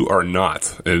 no, you are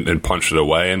not, and punched it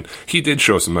away. And he did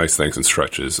show some nice things in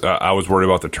stretches. I was worried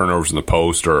about the turnovers in the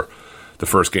post, or the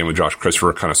first game when Josh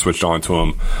Christopher kind of switched on to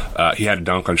him. He had a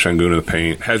dunk on Şengün in the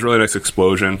paint. Has really nice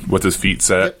explosion with his feet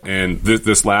set. Yep. And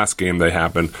this last game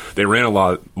they ran a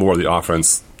lot more of the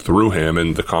offense through him,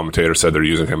 and the commentator said they're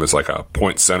using him as like a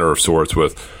point center of sorts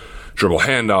with dribble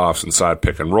handoffs and side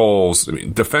pick and rolls. I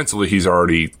mean, defensively, he's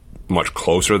already much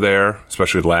closer there,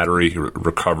 especially laterally. He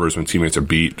recovers when teammates are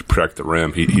beat to protect the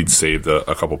rim. He'd saved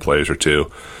a couple plays or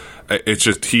two. It's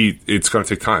just it's going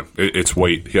to take time. It's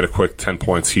weight. He had a quick 10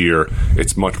 points here.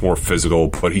 It's much more physical,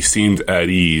 but he seemed at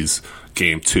ease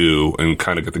game 2 and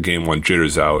kind of get the game 1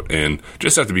 jitters out, and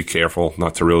just have to be careful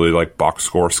not to really like box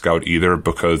score scout either,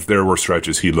 because there were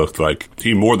stretches he looked like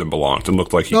he more than belonged and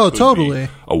looked like he could be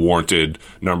a warranted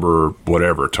number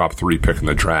whatever top 3 pick in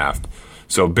the draft.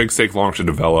 So big stake long to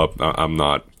develop. I'm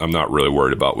not really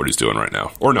worried about what he's doing right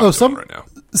now or not doing right now.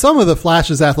 Some of the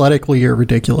flashes athletically are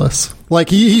ridiculous. Like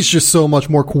he's just so much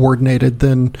more coordinated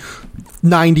than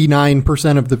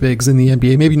 99% of the bigs in the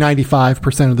NBA, maybe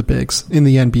 95% of the bigs in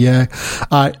the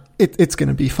NBA. It's going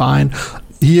to be fine.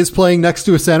 He is playing next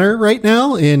to a center right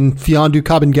now in Mfiondu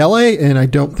Kabengele, and I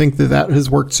don't think that has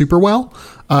worked super well.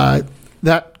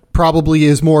 That probably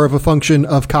is more of a function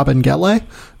of Kabengele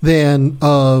than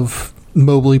of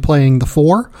Mobley playing the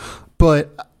 4.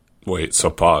 But wait, so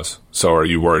pause. So are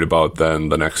you worried about then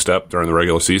the next step during the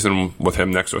regular season with him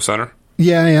next to a center?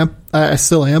 Yeah, I am. I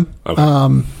still am. Okay.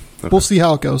 Okay. We'll see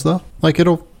how it goes, though. Like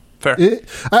it'll. Fair.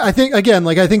 I think again,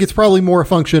 like I think it's probably more a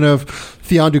function of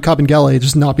Mfiondu Kabengele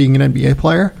just not being an NBA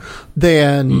player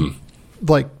than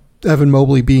like Evan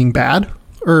Mobley being bad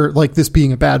or like this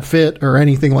being a bad fit or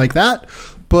anything like that.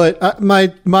 But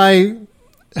my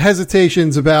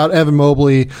hesitations about Evan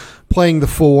Mobley playing the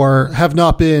 4 have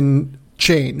not been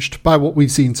changed by what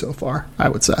we've seen so far, I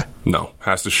would say. No,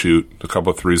 has to shoot. A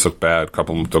couple of threes look bad. A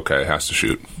couple looked okay. Has to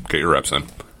shoot. Get your reps in.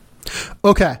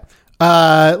 Okay.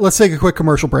 Let's take a quick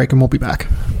commercial break and we'll be back.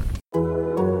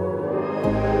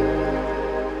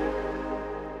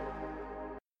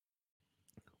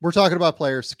 We're talking about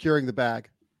players securing the bag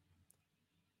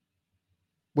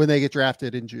when they get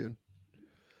drafted in June.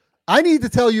 I need to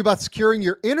tell you about securing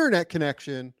your internet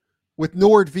connection with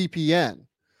NordVPN.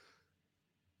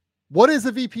 What is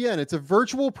a VPN? It's a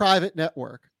virtual private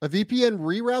network. A VPN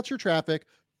reroutes your traffic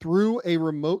through a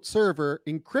remote server,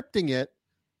 encrypting it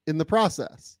in the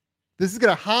process. This is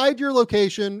going to hide your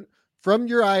location from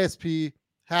your ISP,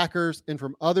 hackers, and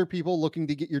from other people looking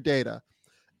to get your data.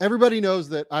 Everybody knows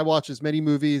that I watch as many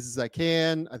movies as I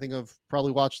can. I think I've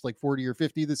probably watched like 40 or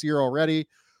 50 this year already.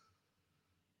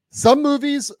 Some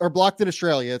movies are blocked in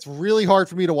Australia. It's really hard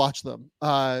for me to watch them.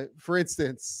 For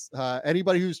instance,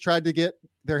 anybody who's tried to get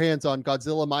their hands on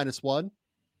Godzilla -1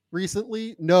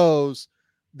 recently knows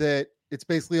that it's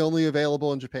basically only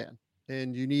available in Japan,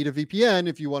 and you need a VPN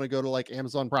if you want to go to like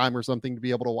Amazon Prime or something to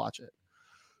be able to watch it.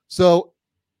 So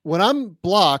when I'm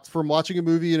blocked from watching a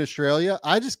movie in Australia,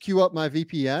 I just queue up my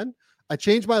VPN. I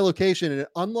change my location and it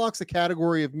unlocks a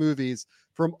category of movies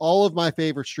from all of my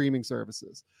favorite streaming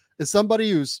services. As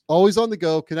somebody who's always on the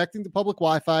go, connecting to public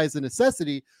Wi-Fi is a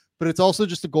necessity, but it's also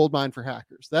just a goldmine for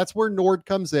hackers. That's where Nord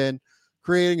comes in,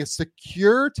 creating a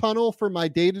secure tunnel for my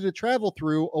data to travel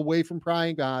through away from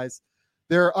prying eyes.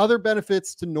 There are other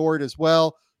benefits to Nord as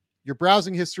well. Your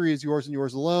browsing history is yours and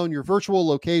yours alone. Your virtual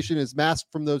location is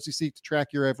masked from those who seek to track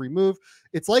your every move.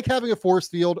 It's like having a force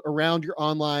field around your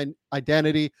online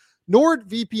identity.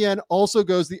 NordVPN also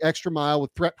goes the extra mile with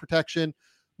threat protection.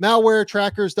 Malware,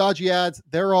 trackers, dodgy ads,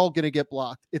 they're all going to get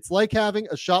blocked. It's like having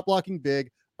a shot blocking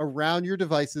big around your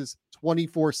devices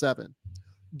 24/7.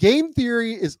 Game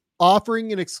Theory is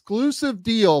offering an exclusive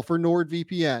deal for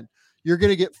NordVPN. You're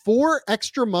going to get 4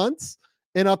 extra months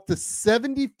and up to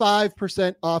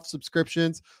 75% off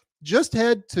subscriptions. Just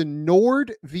head to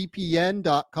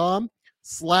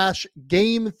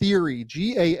nordvpn.com/Game Theory,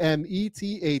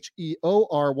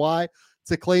 GAMETHEORY,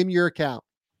 to claim your account.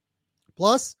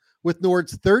 Plus, with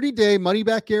Nord's 30-day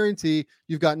money-back guarantee,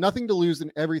 you've got nothing to lose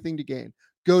and everything to gain.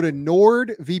 Go to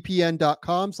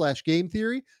nordvpn.com/Game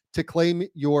Theory to claim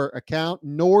your account.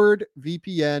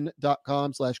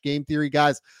 nordvpn.com/Game Theory.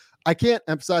 Guys, I can't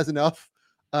emphasize enough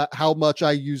how much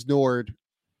I use Nord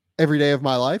every day of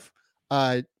my life.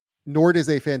 Nord is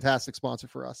a fantastic sponsor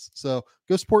for us. So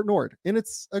go support Nord, and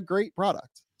it's a great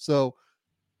product. So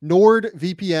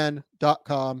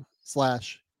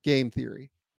nordvpn.com/Game Theory.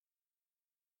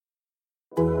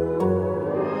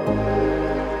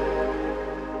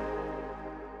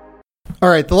 All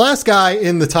right, the last guy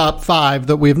in the top 5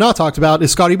 that we have not talked about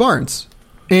is Scotty Barnes.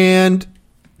 And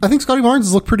I think Scotty Barnes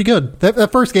has looked pretty good.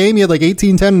 That first game, he had like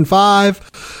 18, 10, and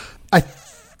 5. I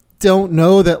don't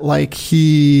know that like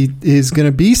he is going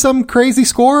to be some crazy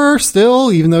scorer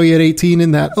still, even though he had 18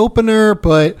 in that opener.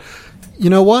 But you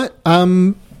know what?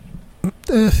 I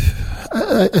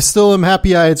still am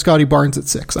happy I had Scotty Barnes at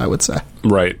 6, I would say.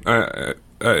 Right.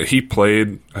 He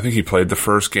played, I think he played the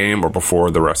first game or before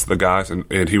the rest of the guys,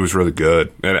 and he was really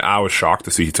good. And I was shocked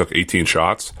to see he took 18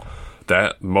 shots.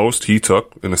 That most he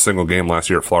took in a single game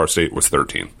last year at Florida State was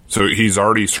 13. So he's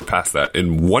already surpassed that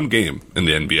in one game in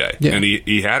the NBA. Yeah. And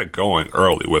he had it going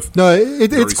early with... No,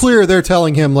 it's clear they're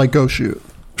telling him, like, go shoot.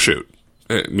 Shoot.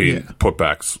 I mean,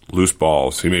 putbacks, loose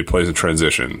balls. He made plays in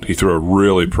transition. He threw a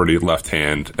really pretty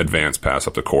left-hand advance pass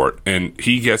up the court. And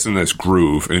he gets in this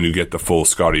groove, and you get the full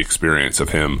Scotty experience of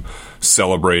him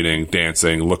celebrating,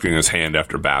 dancing, looking at his hand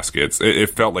after baskets. It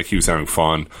felt like he was having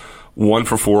fun. 1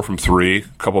 for 4 from 3, a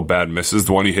couple bad misses.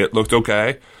 The one he hit looked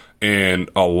okay. And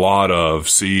a lot of,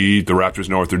 see, the Raptors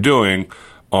know what they're doing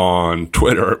on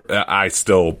Twitter. I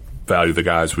still value the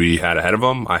guys we had ahead of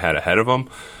him. I had ahead of him.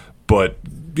 But...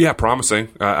 yeah, promising.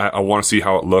 I want to see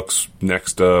how it looks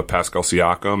next to Pascal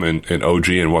Siakam and OG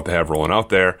and what they have rolling out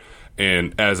there.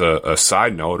 And as a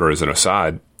side note, or as an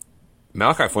aside,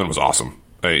 Malachi Flynn was awesome.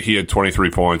 He had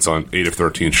 23 points on 8 of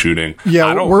 13 shooting.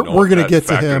 Yeah, we're going to get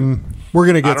to him. We're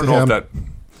going to get to him.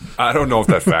 I don't know if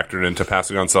that factored into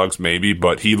passing on Suggs, maybe,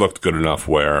 but he looked good enough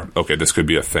where, okay, this could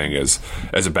be a thing as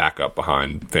a backup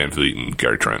behind Van Vliet and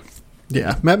Gary Trent.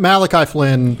 Yeah, Malachi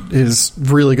Flynn is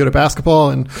really good at basketball,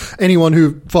 and anyone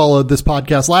who followed this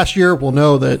podcast last year will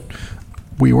know that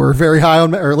we were very high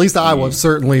on, or at least I was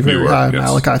certainly very high on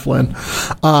Malachi Flynn.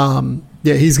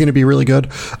 Yeah, he's going to be really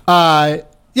good.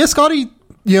 Yeah, Scotty,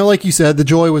 like you said, the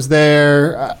joy was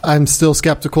there. I'm still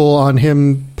skeptical on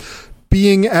him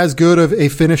being as good of a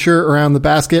finisher around the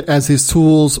basket as his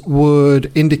tools would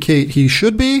indicate he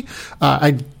should be.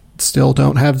 I still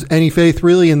don't have any faith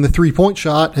really in the 3-point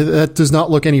shot. That does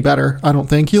not look any better, I don't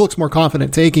think. He looks more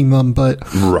confident taking them, but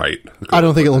right. I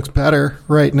don't think it looks better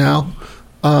right now.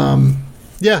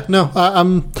 Yeah, no,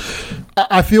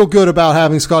 I feel good about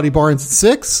having Scotty Barnes at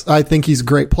 6. I think he's a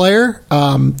great player.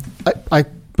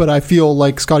 But I feel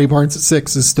like Scotty Barnes at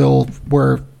 6 is still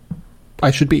where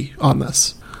I should be on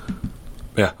this.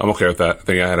 Yeah, I'm okay with that. I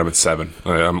think I had him at 7.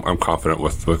 I'm confident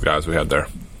with guys we had there.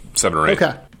 7 or 8.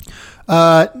 Okay.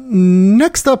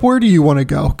 Next up, where do you want to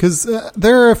go? Because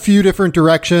there are a few different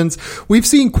directions. We've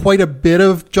seen quite a bit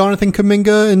of Jonathan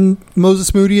Kuminga and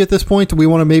Moses Moody at this point. Do we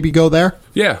want to maybe go there?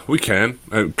 Yeah, we can.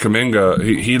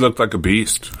 Kuminga, he looked like a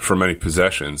beast for many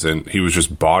possessions, and he was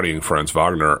just bodying Franz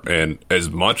Wagner. And as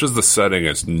much as the setting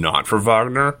is not for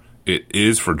Wagner, it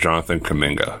is for Jonathan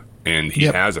Kuminga. And he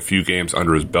has a few games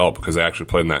under his belt because I actually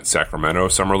played in that Sacramento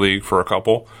Summer League for a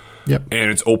couple. Yep.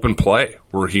 And it's open play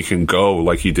where he can go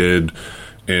like he did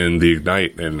in the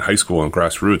Ignite in high school and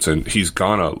grassroots, and he's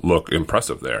gonna look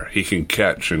impressive there. He can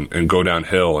catch and go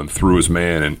downhill and through his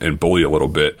man and bully a little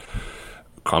bit.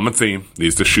 Common theme,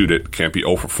 needs to shoot it. Can't be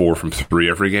 0 for 4 from 3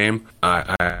 every game.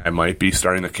 I might be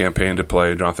starting the campaign to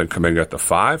play Jonathan Kuminga at the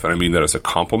 5, and I mean that as a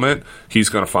compliment. He's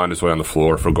going to find his way on the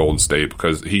floor for Golden State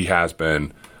because he has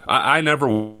been. I never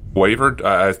wavered.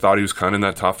 I thought he was kind of in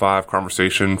that top 5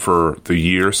 conversation for the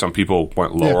year. Some people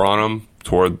went lower on him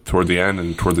toward the end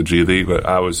and toward the G League, but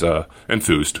I was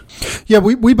enthused. Yeah,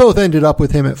 we both ended up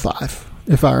with him at 5,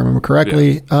 if I remember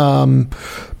correctly.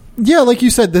 Yeah, like you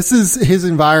said, this is his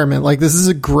environment. Like, this is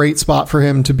a great spot for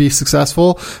him to be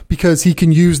successful because he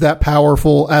can use that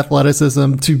powerful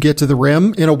athleticism to get to the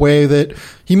rim in a way that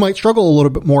he might struggle a little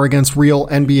bit more against real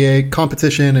NBA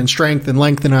competition and strength and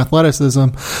length and athleticism.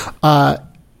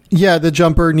 Yeah, the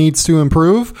jumper needs to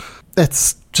improve.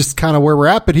 That's just kind of where we're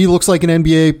at, but he looks like an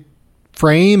NBA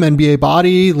frame, NBA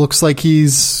body. Looks like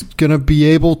he's going to be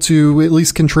able to at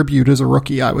least contribute as a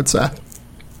rookie, I would say.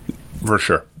 For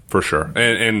sure. For sure.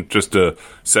 And just to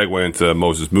segue into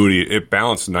Moses Moody, it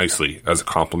balanced nicely as a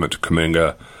compliment to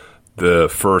Kuminga. The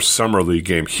first Summer League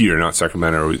game here, not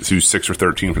Sacramento, he was 6 for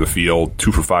 13 for the field,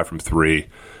 2 for 5 from 3.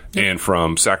 And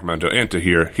from Sacramento and to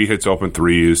here, he hits open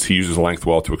threes. He uses length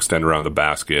well to extend around the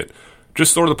basket.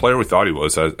 Just sort of the player we thought he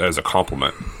was as a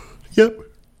compliment. Yep.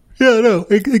 Yeah, no,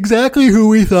 exactly who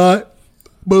we thought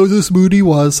Moses Moody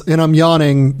was, and I'm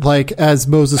yawning like as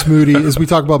Moses Moody as we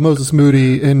talk about Moses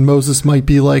Moody, and Moses might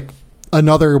be like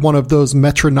another one of those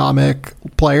metronomic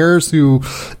players who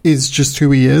is just who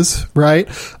he is, right?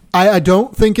 I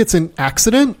don't think it's an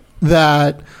accident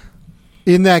that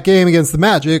in that game against the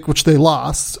Magic, which they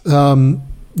lost, in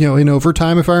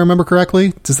overtime, if I remember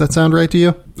correctly. Does that sound right to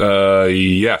you?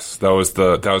 Yes, that was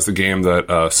the game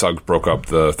that Suggs broke up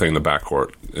the thing in the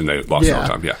backcourt, and they lost in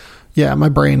overtime. Yeah. Yeah, my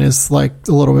brain is like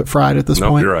a little bit fried at this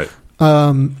point. You're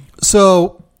right.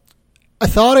 So I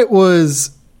thought it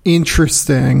was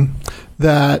interesting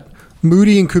that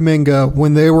Moody and Kuminga,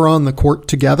 when they were on the court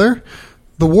together,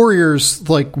 the Warriors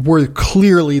were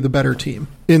clearly the better team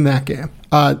in that game.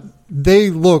 They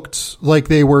looked like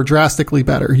they were drastically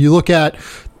better. You look at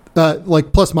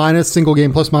plus minus, single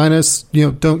game plus minus,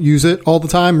 don't use it all the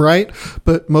time, right?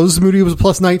 But Moses Moody was a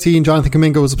plus 19, Jonathan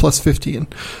Kuminga was a plus 15.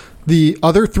 The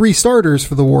other 3 starters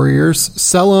for the Warriors,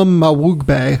 Selim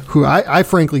Mawugbe, who I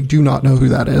frankly do not know who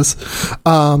that is.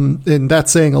 And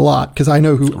that's saying a lot because I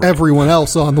know who everyone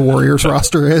else on the Warriors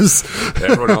roster is.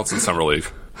 Everyone else in Summer League.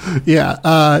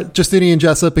 Yeah. Justinian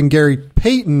Jessup and Gary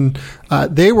Payton,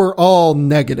 they were all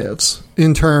negatives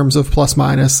in terms of plus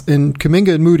minus, and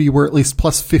Kuminga and Moody were at least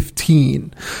plus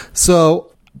 15. So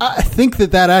I think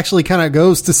that actually kind of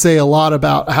goes to say a lot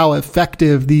about how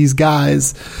effective these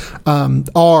guys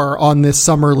are on this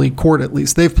Summer League court, at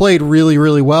least. They've played really,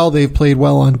 really well. They've played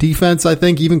well on defense, I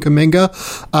think. Even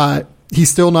Kuminga,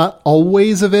 he's still not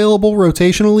always available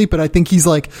rotationally, but I think he's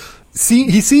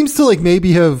he seems to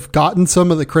maybe have gotten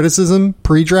some of the criticism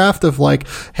pre-draft of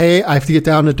hey, I have to get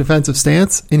down to defensive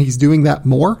stance, and he's doing that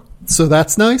more. So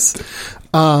that's nice.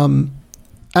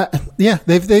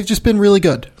 They've just been really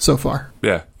good so far.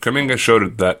 Yeah, Kuminga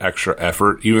showed that extra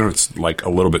effort. Even if it's a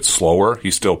little bit slower,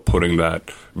 he's still putting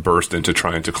that burst into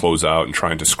trying to close out and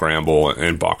trying to scramble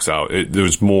and box out.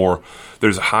 There's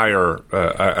a higher,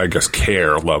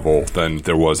 care level than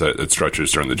there was at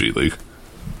stretches during the G League.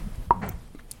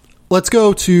 Let's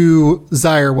go to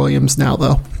Zaire Williams now,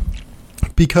 though,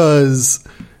 because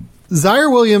Zaire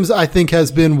Williams, I think,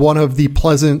 has been one of the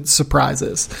pleasant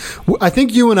surprises. I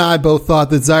think you and I both thought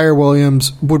that Zaire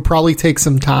Williams would probably take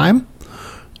some time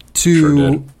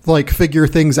to figure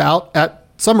things out at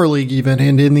Summer League even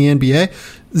and in the NBA.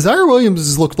 Zaire Williams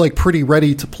has looked pretty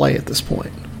ready to play at this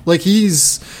point.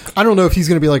 I don't know if he's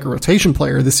going to be a rotation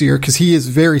player this year because he is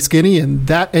very skinny, and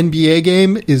that NBA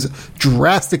game is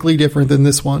drastically different than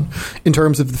this one in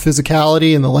terms of the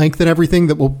physicality and the length and everything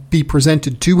that will be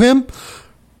presented to him.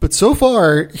 But so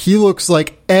far, he looks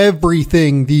like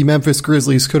everything the Memphis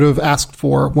Grizzlies could have asked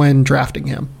for when drafting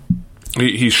him.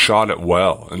 He shot it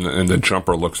well, and the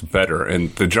jumper looks better.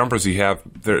 And the jumpers he have,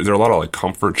 they're a lot of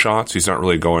comfort shots. He's not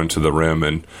really going to the rim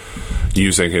and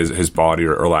using his body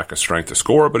or lack of strength to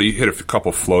score, but he hit a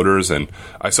couple floaters. And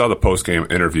I saw the post-game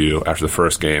interview after the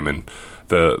first game, and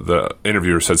the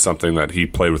interviewer said something that he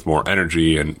played with more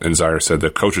energy, and Zaire said the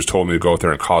coaches told me to go out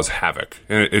there and cause havoc.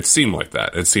 And it seemed like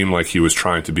that. It seemed like he was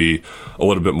trying to be a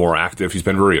little bit more active. He's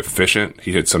been very efficient.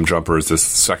 He hit some jumpers this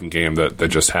second game that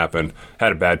just happened.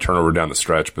 Had a bad turnover down the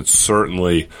stretch, but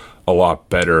certainly a lot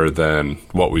better than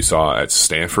what we saw at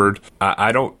Stanford.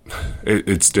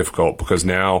 It's difficult because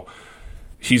now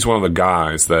he's one of the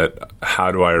guys that,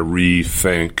 how do I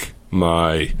rethink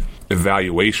my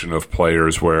evaluation of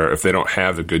players where if they don't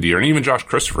have a good year, and even Josh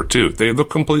Christopher too, they look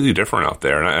completely different out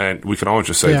there. And we can always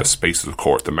just say the space of the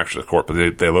court, the mesh of the court,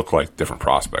 but they look like different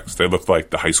prospects. They look like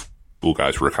the high school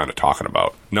guys we were kind of talking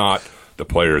about, not the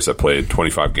players that played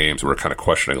 25 games. We're kind of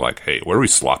questioning, like, hey, where do we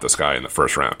slot this guy in the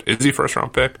first round? Is he a first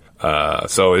round pick?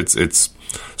 So it's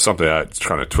something that's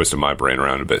trying to twist my brain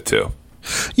around a bit too.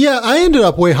 Yeah, I ended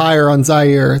up way higher on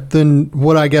Zaire than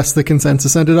what I guess the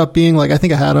consensus ended up being. Like, I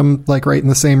think I had him like right in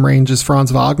the same range as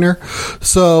Franz Wagner.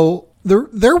 So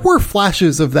there were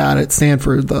flashes of that at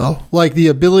Stanford, though, like the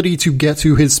ability to get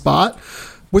to his spot.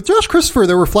 With Josh Christopher,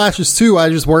 there were flashes too. I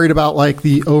just worried about like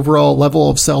the overall level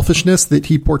of selfishness that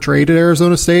he portrayed at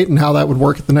Arizona State and how that would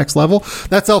work at the next level.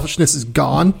 That selfishness is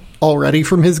gone already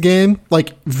from his game,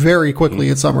 like very quickly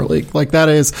at Summer League. Like that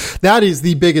is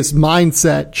the biggest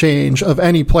mindset change of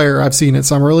any player I've seen at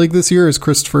Summer League this year, is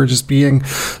Christopher just being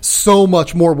so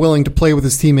much more willing to play with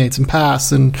his teammates and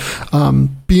pass and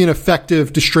be an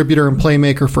effective distributor and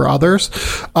playmaker for others.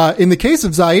 In the case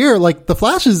of Zaire, like the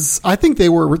flashes, I think they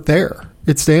were there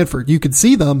at Stanford. You could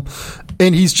see them,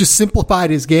 and he's just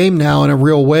simplified his game now in a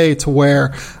real way to where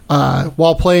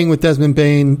while playing with Desmond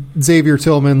Bain, Xavier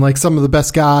Tillman, like some of the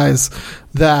best guys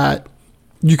that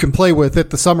you can play with at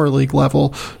the Summer League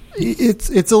level,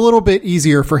 it's a little bit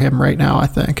easier for him right now, I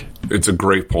think. It's a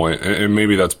great point, and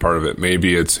maybe that's part of it.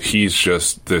 Maybe he's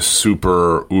just this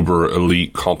super uber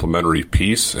elite complementary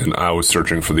piece, and I was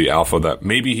searching for the alpha that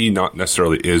maybe he not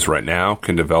necessarily is right now,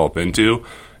 can develop into.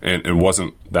 And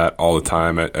wasn't that all the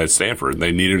time at Stanford.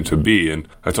 They needed him to be. And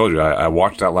I told you, I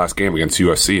watched that last game against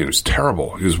USC, and it was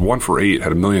terrible. He was 1 for 8,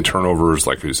 had 1 million turnovers,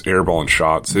 like his airball and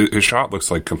shots. His shot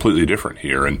looks like completely different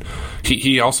here. And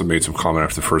he also made some comment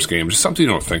after the first game, just something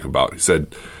you don't think about. He said,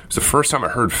 it's the first time I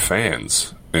heard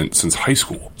fans since high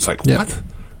school. It's like, what?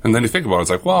 And then you think about it,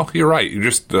 it's like, well, you're right. You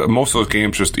just most of those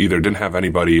games just either didn't have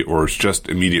anybody or it's just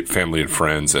immediate family and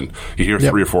friends, and you hear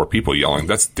 3 or 4 people yelling.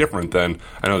 That's different than,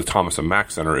 I know the Thomas and Mack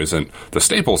Center isn't the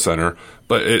Staples Center,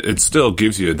 but it still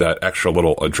gives you that extra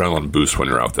little adrenaline boost when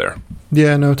you're out there.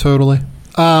 Yeah, no, totally.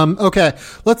 Okay,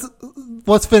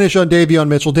 let's finish on Davion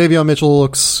Mitchell. Davion Mitchell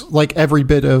looks like every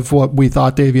bit of what we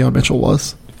thought Davion Mitchell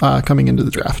was coming into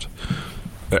the draft.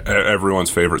 Everyone's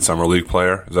favorite Summer League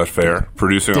player. Is that fair?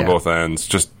 Producing on both ends,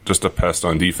 just a pest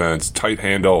on defense, tight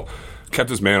handle, kept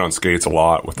his man on skates a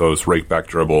lot with those rake back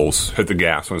dribbles, hit the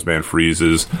gas when his man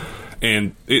freezes,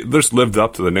 and it just lived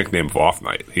up to the nickname of Off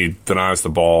Night. He denies the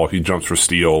ball, he jumps for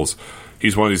steals.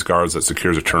 He's one of these guards that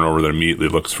secures a turnover that immediately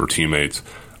looks for teammates.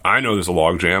 I know there's a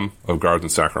logjam of guards in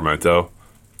Sacramento.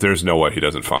 There's no way he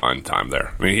doesn't find time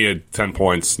there. I mean, he had 10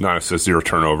 points, 9 assists, 0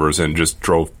 turnovers, and just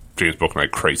drove James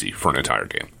Bouknight crazy for an entire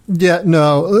game. Yeah,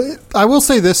 no. I will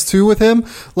say this, too, with him.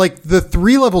 Like, the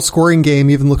 3-level scoring game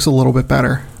even looks a little bit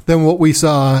better than what we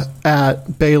saw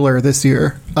at Baylor this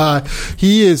year.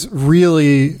 He is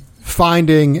really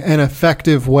finding an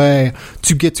effective way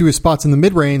to get to his spots in the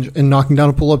mid-range and knocking down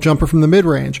a pull-up jumper from the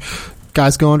mid-range.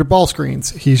 Guys go under ball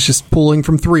screens. He's just pulling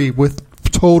from 3 with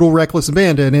total reckless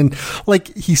abandon. And,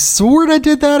 like, he sort of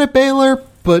did that at Baylor,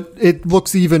 but it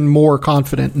looks even more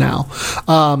confident now.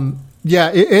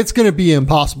 It's going to be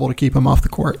impossible to keep him off the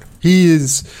court.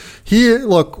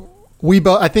 Look,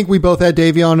 I think we both had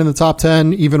Davion in the top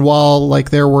 10, even while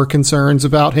like there were concerns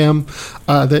about him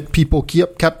that people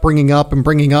kept bringing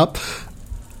up.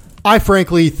 I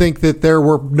frankly think that there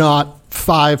were not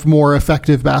 5 more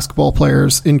effective basketball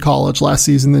players in college last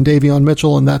season than Davion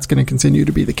Mitchell, and that's going to continue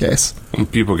to be the case.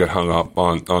 People get hung up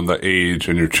on the age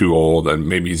and you're too old and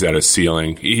maybe he's at his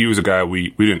ceiling. He was a guy we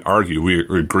didn't argue. We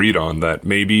agreed on that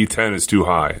maybe 10 is too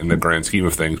high in the grand scheme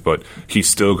of things, but he's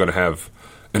still going to have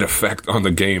an effect on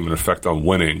the game, an effect on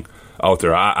winning out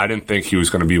there. I didn't think he was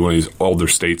going to be one of these older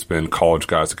statesmen, college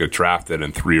guys that get drafted,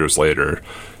 and 3 years later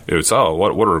it was,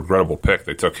 what a regrettable pick.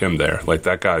 They took him there. Like,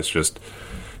 that guy's just...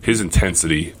 his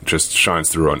intensity just shines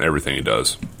through on everything he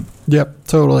does. Yep,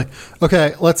 totally.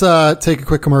 Okay, let's take a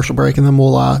quick commercial break, and then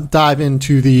we'll dive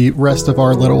into the rest of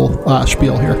our little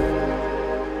spiel here.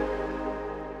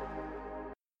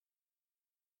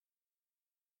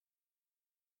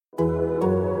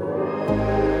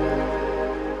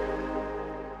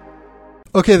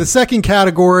 Okay, the second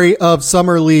category of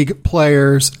Summer League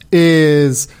players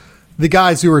is the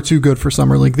guys who are too good for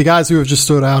Summer League, the guys who have just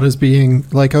stood out as being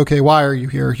like, okay, why are you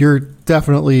here? You're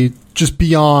definitely just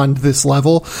beyond this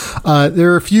level.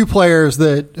 There are a few players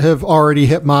that have already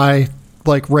hit my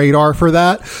like radar for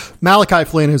that. Malachi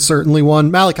Flynn is certainly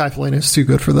one. Malachi Flynn is too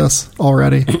good for this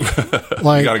already.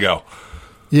 Like, you gotta go.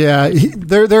 Yeah,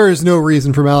 there is no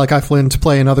reason for Malachi Flynn to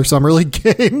play another summer league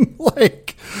game.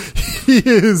 Like, he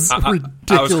is ridiculous.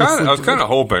 I was kind of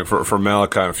hoping for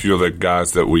Malachi and a few of the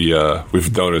guys that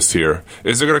we've noticed here.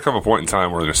 Is there going to come a point in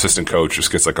time where an assistant coach just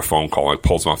gets like a phone call and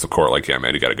pulls him off the court? Like, yeah,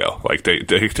 man, you got to go. Like, they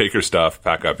take your stuff,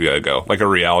 pack up, you got to go. Like a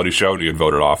reality show, and you get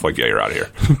voted off. Like, yeah, you're out of here.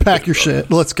 Pack your shit.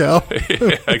 Let's go.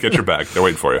 Yeah, get your bag. They're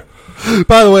waiting for you.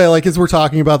 By the way, like, as we're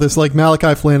talking about this, like,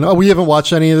 Malachi Flynn, we haven't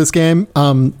watched any of this game.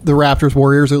 The Raptors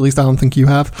Warriors, at least I don't think you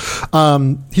have.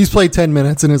 He's played 10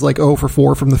 minutes and is like 0 for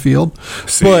 4 from the field.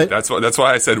 See, but that's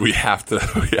why I said we have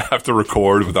to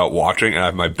record without watching, and I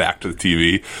have my back to the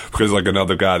TV, because like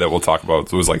another guy that we'll talk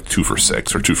about was like 2 for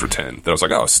 6 or 2 for 10. That was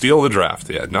like, oh, steal the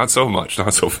draft. Yeah, not so much,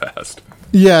 not so fast.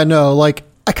 Yeah, no, like,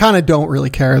 I kind of don't really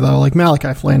care, though. Like,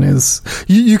 Malachi Flynn is...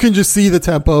 You can just see the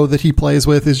tempo that he plays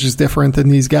with is just different than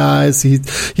these guys.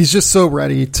 He's just so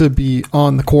ready to be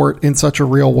on the court in such a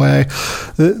real way.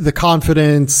 The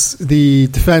confidence, the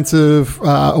defensive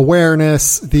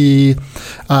awareness, the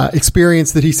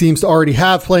experience that he seems to already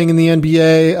have playing in the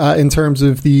NBA in terms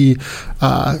of the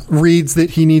reads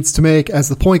that he needs to make as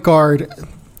the point guard.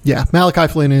 Yeah,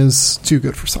 Malachi Flynn is too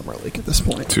good for Summer League at this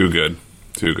point. Too good.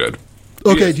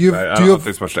 Okay, I don't think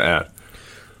there's much to add.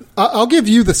 I'll give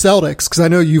you the Celtics, because I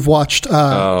know you've watched...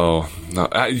 no.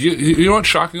 You know what,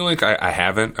 shockingly, I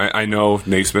haven't. I know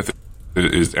Naismith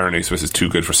Aaron Naismith is too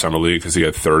good for Summer League, because he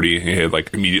had 30. He had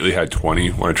immediately had 20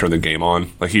 when I turned the game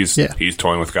on. Like, he's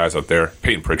toying with guys out there.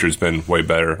 Peyton Pritchard's been way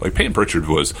better. Like, Peyton Pritchard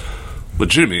was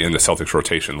legitimately in the Celtics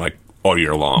rotation, like, all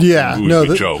year long. Yeah, it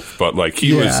was a joke. But, like,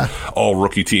 he was all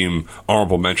rookie team,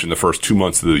 honorable mention the first 2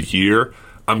 months of the year.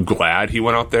 I'm glad he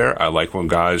went out there. I like when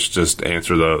guys just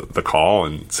answer the call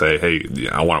and say, hey,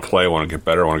 I want to play, I want to get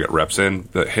better, I want to get reps in.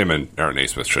 Him and Aaron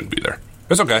Naismith shouldn't be there.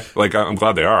 It's okay. Like, I'm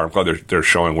glad they are. I'm glad they're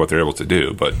showing what they're able to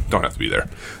do, but don't have to be there.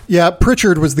 Yeah,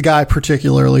 Pritchard was the guy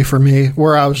particularly for me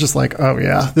where I was just like, oh,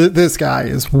 yeah, this guy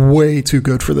is way too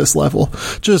good for this level.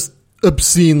 Just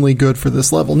obscenely good for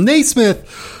this level. Naismith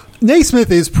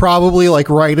is probably, like,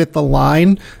 right at the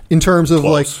line in terms of,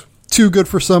 like, too good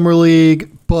for Summer League,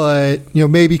 but, you know,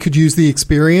 maybe could use the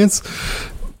experience.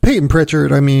 Peyton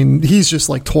Pritchard, I mean, he's just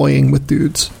like toying with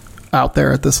dudes out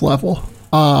there at this level.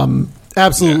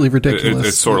 Absolutely ridiculous.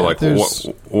 It's sort of like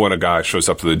when a guy shows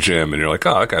up to the gym and you're like,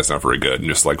 oh, that guy's not very good, and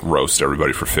just like roast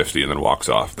everybody for 50 and then walks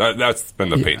off. That's been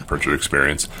the Peyton Pritchard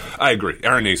experience. I agree.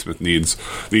 Aaron Naismith needs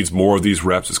more of these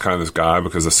reps as kind of this guy,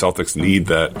 because the Celtics need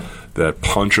that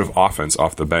punch of offense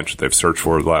off the bench that they've searched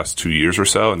for the last 2 years or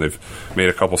so, and they've made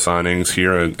a couple signings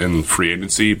here in free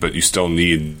agency, but you still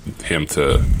need him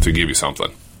to give you something.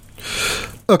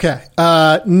 Okay.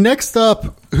 Next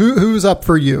up, who's up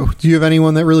for you? Do you have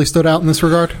anyone that really stood out in this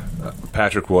regard?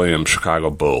 Patrick Williams, Chicago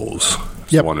Bulls.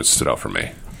 Is the one that stood out for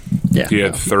me. Yeah. He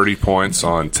had 30 points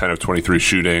on 10 of 23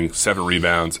 shooting, 7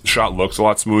 rebounds. Shot looks a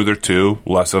lot smoother, too.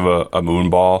 Less of a moon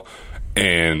ball.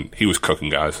 And he was cooking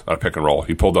guys out of pick and roll.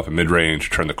 He pulled up a mid-range,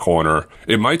 turned the corner.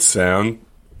 It might sound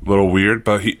a little weird,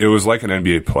 but it was like an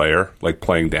NBA player, like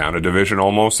playing down a division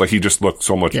almost. Like, he just looked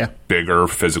so much bigger,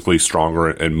 physically stronger,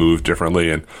 and moved differently.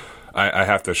 And I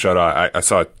have to shout out, I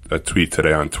saw a tweet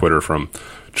today on Twitter from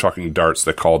Chucking Darts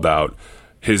that called out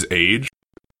his age,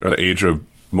 or the age of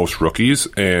most rookies,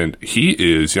 and he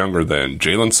is younger than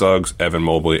Jalen Suggs, Evan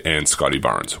Mobley, and Scotty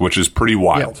Barnes, which is pretty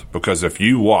wild, because if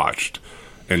you watched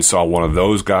and saw one of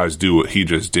those guys do what he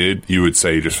just did, you would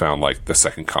say you just found, like, the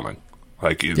second coming.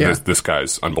 Like, this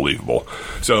guy's unbelievable.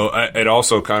 So it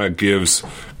also kind of gives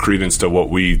credence to what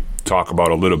we talk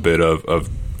about a little bit of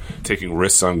taking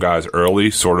risks on guys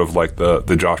early, sort of like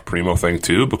the Josh Primo thing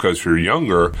too, because if you're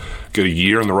younger, get a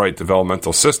year in the right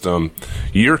developmental system,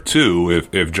 year 2,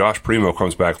 if Josh Primo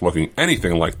comes back looking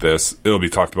anything like this, it'll be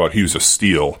talked about he was a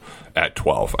steal at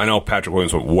 12. I know Patrick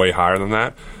Williams went way higher than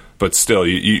that, but still,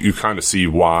 you kind of see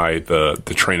why the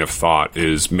train of thought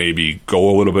is maybe go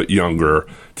a little bit younger,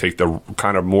 take the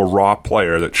kind of more raw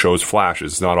player that shows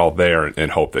flashes, not all there,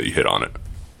 and hope that you hit on it.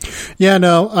 Yeah,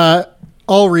 no,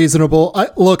 all reasonable.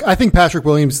 I think Patrick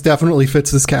Williams definitely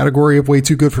fits this category of way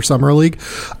too good for Summer League.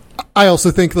 I also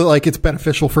think that, like, it's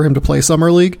beneficial for him to play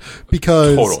Summer League,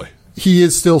 because he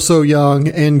is still so young,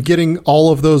 and getting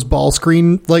all of those ball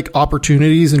screen, like,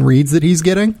 opportunities and reads that he's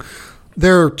getting,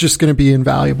 they're just going to be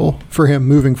invaluable for him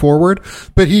moving forward.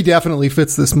 But he definitely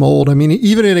fits this mold. I mean,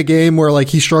 even in a game where, like,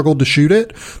 he struggled to shoot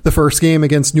it, the first game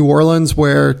against New Orleans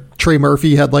where Trey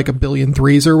Murphy had like 1 billion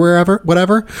threes or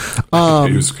whatever.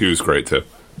 He was great too.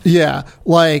 Yeah.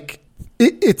 Like,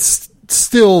 it's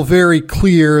still very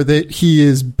clear that he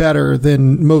is better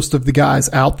than most of the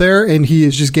guys out there, and he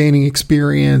is just gaining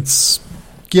experience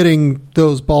getting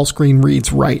those ball screen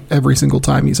reads right every single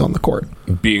time he's on the court.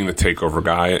 Being the takeover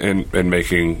guy and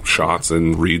making shots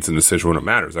and reads and decisions when it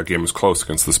matters. That game was close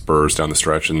against the Spurs down the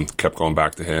stretch and kept going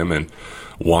back to him and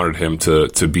wanted him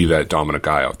to be that dominant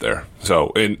guy out there. So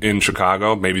in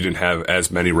Chicago, maybe he didn't have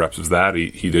as many reps as that.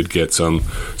 He did get some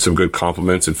good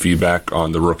compliments and feedback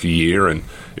on the rookie year, and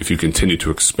if you continue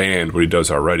to expand what he does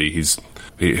already,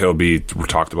 he'll be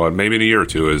talked about maybe in a year or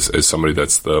two as somebody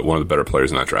that's one of the better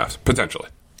players in that draft, potentially.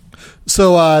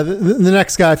 So the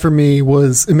next guy for me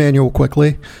was Immanuel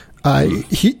Quickley.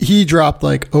 He dropped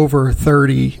like over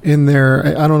 30 in there.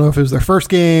 I don't know if it was their first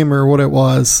game or what it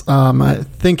was. I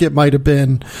think it might have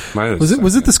been.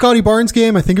 Was it the Scotty Barnes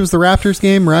game? I think it was the Raptors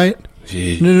game, right?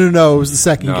 No. It was the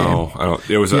second game. No, I don't.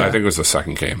 It was. Yeah. I think it was the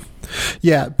second game.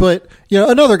 Yeah, but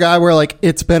another guy where like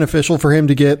it's beneficial for him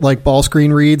to get like ball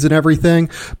screen reads and everything.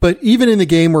 But even in the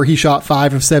game where he shot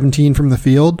 5 of 17 from the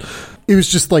field, it was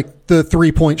just like the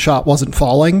 3-point shot wasn't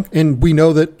falling, and we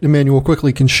know that Immanuel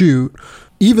Quickley can shoot.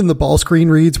 Even the ball screen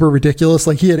reads were ridiculous.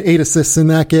 Like he had 8 assists in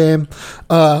that game.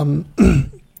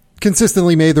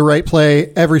 Consistently made the right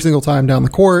play every single time down the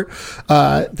court.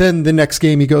 Then the next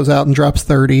game he goes out and drops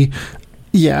 30.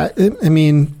 Yeah, I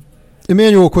mean,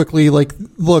 Immanuel Quickley, like,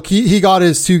 look, he got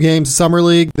his 2 games of Summer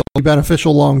League. They'll be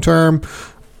beneficial long term.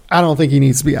 I don't think he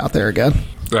needs to be out there again.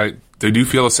 Right. Did you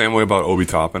feel the same way about Obi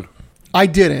Toppin? I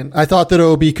didn't. I thought that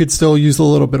Obi could still use a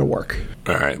little bit of work.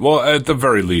 All right. Well, at the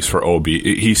very least for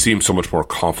Obi, he seemed so much more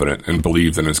confident and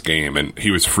believed in his game, and he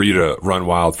was free to run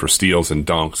wild for steals and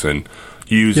dunks and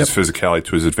use his physicality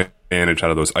to his advantage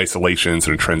out of those isolations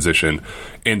and transition.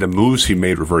 And the moves he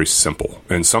made were very simple.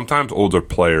 And sometimes older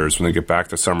players, when they get back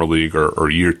to Summer League or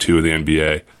year 2 of the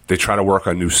NBA, they try to work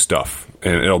on new stuff,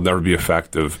 and it'll never be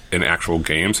effective in actual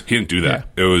games. He didn't do that.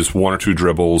 Yeah. It was 1 or 2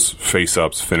 dribbles,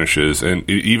 face-ups, finishes, and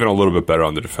even a little bit better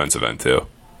on the defensive end, too.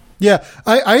 Yeah,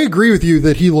 I agree with you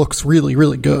that he looks really,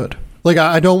 really good. Like,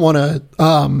 I don't want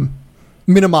to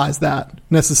minimize that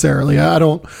necessarily. I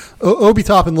don't. Obi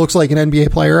Toppin looks like an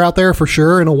NBA player out there for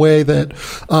sure, in a way that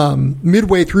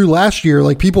midway through last year,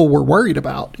 like, people were worried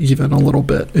about even a little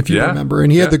bit, if you remember.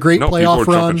 And he had the great playoff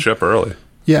people were run. Jumping ship early.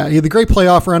 Yeah, he had the great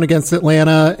playoff run against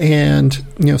Atlanta, and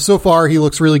so far he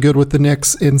looks really good with the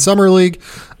Knicks in Summer League.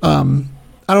 I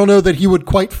don't know that he would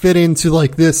quite fit into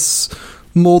like this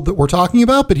mold that we're talking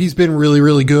about, but he's been really,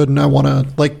 really good, and I want to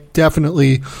like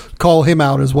definitely call him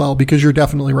out as well, because you're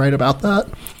definitely right about that.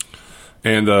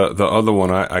 And the other one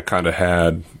I kind of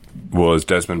had was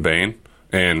Desmond Bane.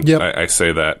 And I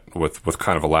say that with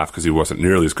kind of a laugh because he wasn't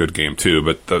nearly as good game 2.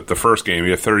 But the first game, he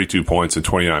had 32 points in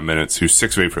 29 minutes. He was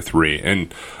 6 of 8 for 3.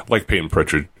 And like Peyton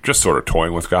Pritchard, just sort of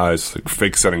toying with guys, like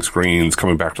fake setting screens,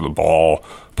 coming back to the ball,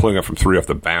 pulling up from 3 off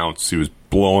the bounce. He was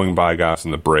blowing by guys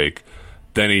in the break.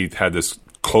 Then he had this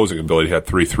closing ability. He had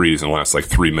 3 threes in the last like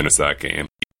 3 minutes of that game.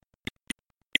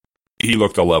 He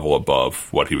looked a level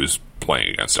above what he was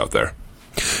playing against out there.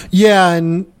 Yeah,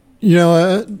 and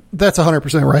that's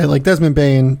 100% right. Like Desmond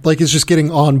Bane, like, is just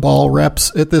getting on ball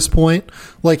reps at this point.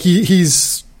 Like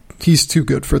he's too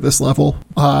good for this level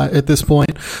at this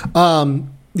point.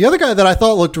 The other guy that I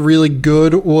thought looked really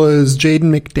good was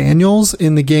Jaden McDaniels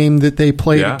in the game that they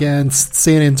played against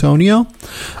San Antonio.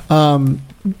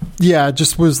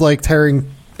 Just was like tearing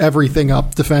everything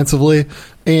up defensively,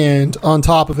 and on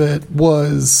top of it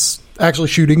was actually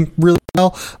shooting really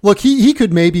well. Look, he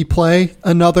could maybe play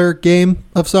another game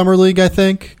of Summer League, I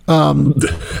think.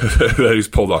 He's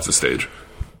pulled off the stage.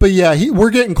 But yeah, we're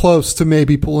getting close to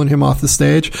maybe pulling him off the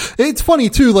stage. It's funny,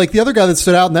 too, like the other guy that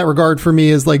stood out in that regard for me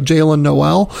is like Jalen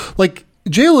Noel. Like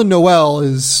Jalen Noel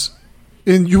is,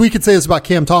 and we could say this about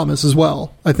Cam Thomas as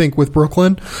well, I think, with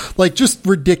Brooklyn. Like just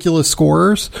ridiculous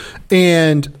scorers,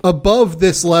 and above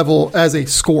this level as a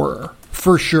scorer,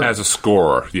 for sure. As a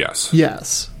scorer, yes.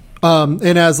 Yes.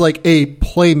 And as like a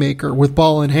playmaker with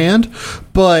ball in hand,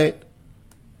 but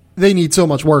they need so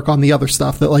much work on the other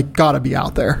stuff that like gotta be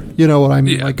out there. You know what I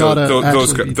mean? Yeah, like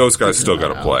those guys still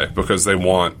gotta play because they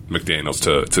want McDaniels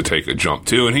to take a jump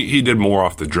too, and he did more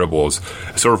off the dribble as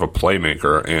sort of a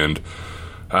playmaker. And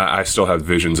I still have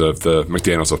visions of the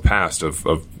McDaniels of past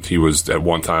of he was at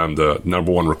one time the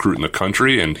number 1 recruit in the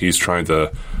country, and he's trying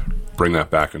to bring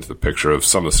that back into the picture of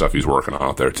some of the stuff he's working on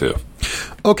out there too.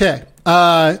 Okay.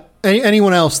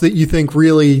 Anyone else that you think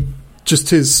really just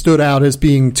has stood out as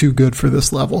being too good for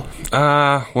this level?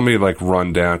 Let me like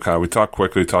run down. Kind of, we talked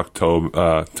quickly.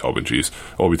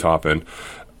 Obi Toppin.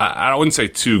 I wouldn't say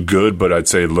too good, but I'd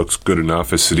say it looks good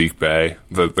enough as Sadiq Bey.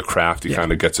 The craft, he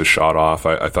kind of gets a shot off.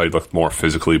 I thought he looked more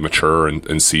physically mature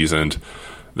and seasoned.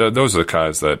 those are the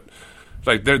guys that,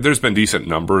 like, there's been decent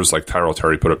numbers. Like Tyrell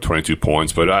Terry put up 22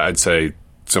 points, but I'd say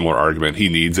similar argument. He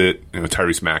needs it.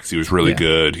 Tyrese Maxey was really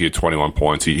good. He had 21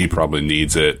 points. He probably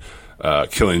needs it.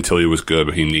 Killian Tilly was good,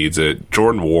 but he needs it.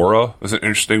 Jordan Nwora is an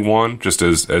interesting one. Just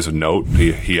as a note,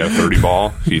 he had a 30 ball.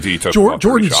 He took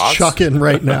Jordan's shots. chucking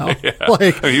right now.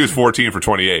 Like, he was 14 for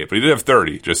 28, but he did have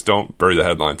 30. Just don't bury the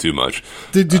headline too much.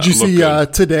 Did you see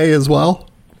today as well?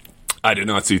 I did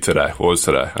not see today. What was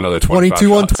today? Another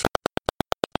 22 on.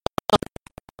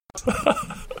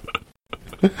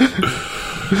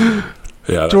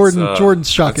 Yeah,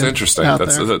 Jordan's chucking. That's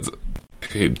interesting.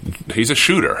 He's a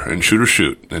shooter, and shooters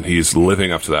shoot, and he's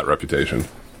living up to that reputation.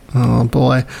 Oh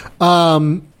boy,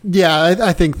 yeah,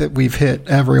 I think that we've hit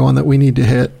everyone that we need to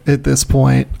hit at this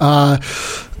point.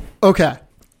 Okay,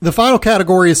 the final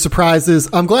category is surprises.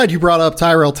 I'm glad you brought up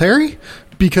Tyrell Terry,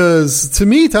 because to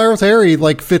me, Tyrell Terry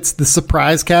fits the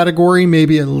surprise category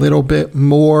maybe a little bit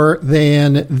more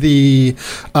than the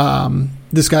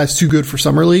this guy's too good for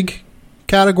Summer League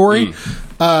category.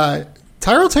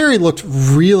 Tyrell Terry looked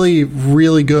really,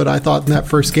 really good, I thought, in that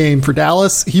first game for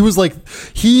Dallas. He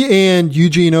and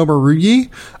Eugene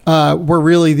Omoruyi were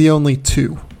really the only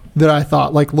two that I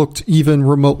thought looked even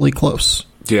remotely close.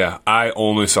 Yeah, I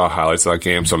only saw highlights of that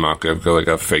game, so I'm not going to go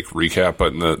a fake recap,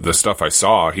 but in the stuff I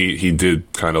saw, he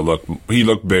did kind of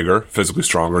looked bigger, physically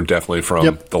stronger, definitely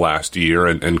from the last year,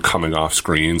 and coming off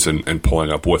screens and pulling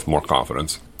up with more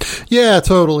confidence. Yeah,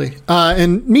 totally.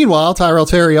 And meanwhile, Tyrell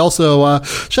Terry also,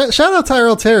 shout out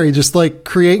Tyrell Terry, just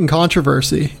creating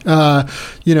controversy,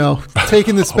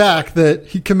 taking this back that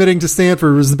he committing to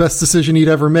Stanford was the best decision he'd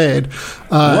ever made.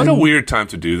 What a weird time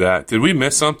to do that. Did we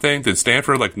miss something? Did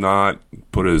Stanford not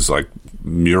put his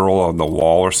mural on the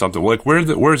wall or something?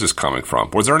 Where is this coming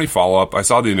from? Was there any follow-up? I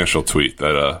saw the initial tweet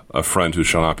that a friend who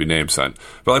shall not be named sent.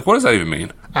 But what does that even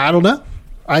mean? I don't know.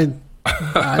 I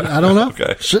don't know.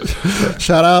 Okay.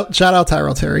 Shout out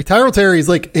Tyrell Terry. Tyrell Terry is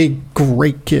a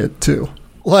great kid too.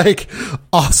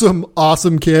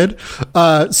 Awesome kid.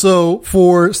 So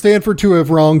for Stanford to have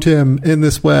wronged him in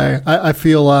this way, I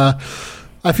feel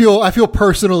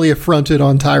personally affronted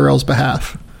on Tyrell's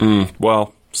behalf.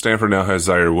 Well, Stanford now has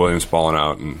Zaire Williams balling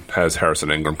out and has Harrison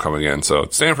Ingram coming in. So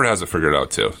Stanford has it figured out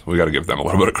too. We got to give them a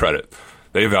little bit of credit.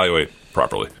 They evaluate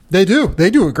properly. They do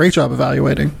a great job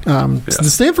evaluating. The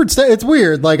Stanford staff, it's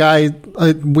weird.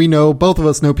 We know, both of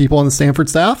us know people on the Stanford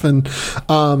staff, and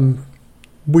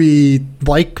we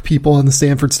like people on the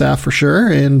Stanford staff for sure.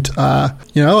 And I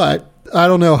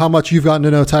don't know how much you've gotten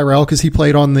to know Tyrell, because he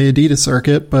played on the Adidas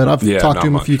circuit, but I've talked to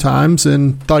him a few times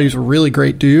and thought he was a really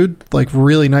great dude,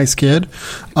 really nice kid.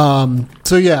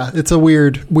 So yeah, it's a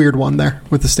weird one there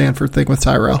with the Stanford thing with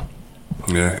Tyrell.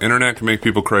 Yeah, internet can make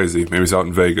people crazy. Maybe he's out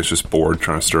in Vegas just bored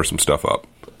trying to stir some stuff up.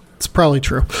 It's probably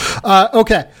true.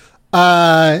 Okay.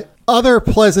 Other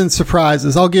pleasant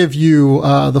surprises. I'll give you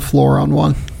the floor on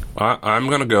one. I'm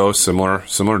going to go similar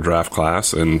draft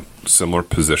class and similar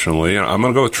positionally. I'm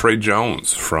going to go with Trey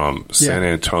Jones from San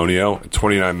Antonio.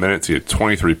 29 minutes, he had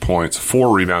 23 points,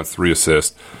 4 rebounds, 3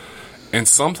 assists. And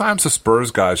sometimes the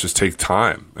Spurs guys just take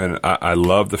time. And I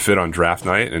love the fit on draft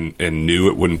night and knew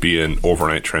it wouldn't be an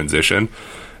overnight transition.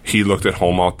 He looked at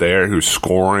home out there. He was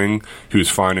scoring. He was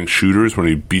finding shooters when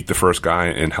he beat the first guy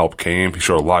and help came. He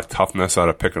showed a lot of toughness out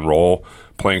of pick and roll,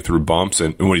 playing through bumps.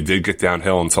 And when he did get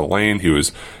downhill into the lane, he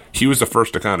was the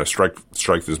first to kind of strike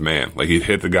this man. He'd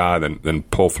hit the guy, then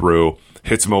pull through,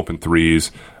 hit some open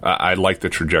threes. I like the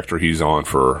trajectory he's on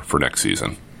for next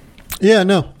season. Yeah,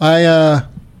 no, I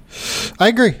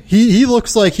agree. He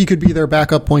looks like he could be their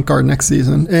backup point guard next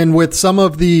season. And with some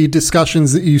of the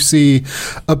discussions that you see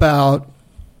about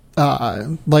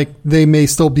they may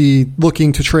still be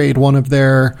looking to trade one of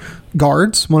their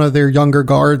younger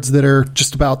guards that are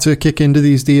just about to kick into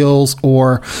these deals,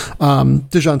 or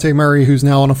DeJounte Murray, who's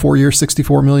now on a 4-year,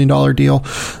 $64 million deal.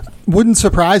 Wouldn't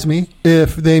surprise me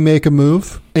if they make a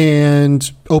move and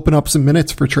open up some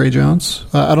minutes for Trey Jones.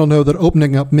 I don't know that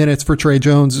opening up minutes for Trey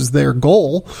Jones is their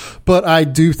goal, but I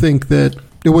do think that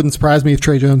it wouldn't surprise me if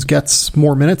Trey Jones gets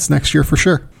more minutes next year for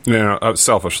sure. Yeah,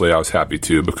 selfishly, I was happy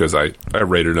too, because I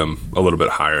rated him a little bit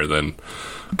higher than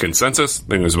consensus. I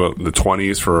think it was about the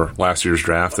 20s for last year's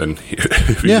draft, and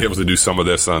if he's able to do some of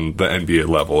this on the NBA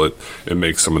level, it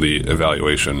makes some of the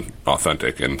evaluation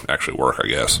authentic and actually work, I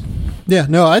guess. Yeah,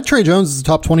 no, I had Trey Jones as a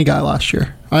top 20 guy last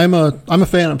year. I'm a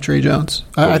fan of Trey Jones.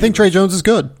 I think Trey Jones is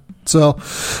good. So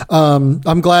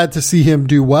I'm glad to see him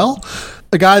do well.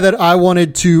 A guy that I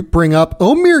wanted to bring up,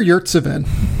 Omer Yurtseven.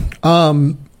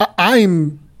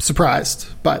 I'm surprised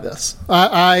by this.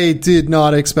 I did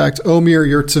not expect Omer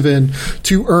Yurtseven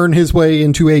to earn his way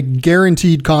into a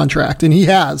guaranteed contract, and he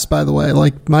has, by the way.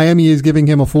 Like, Miami is giving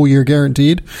him a full year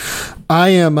guaranteed.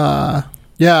 I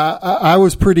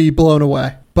was pretty blown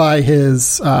away by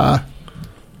his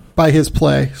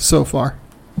play so far.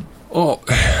 Well,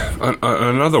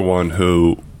 another one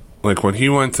who, like, when he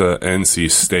went to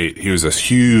NC State, he was this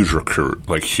huge recruit,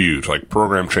 like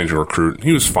program-changing recruit.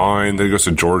 He was fine. Then he goes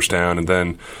to Georgetown, and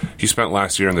then he spent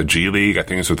last year in the G League. I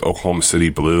think it was with Oklahoma City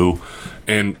Blue.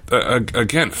 And,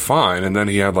 again, fine. And then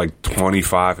he had, like,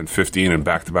 25 and 15 in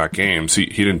back-to-back games. He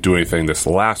didn't do anything this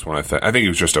last one, I think. I think he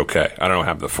was just okay. I don't know what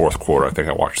happened the fourth quarter. I think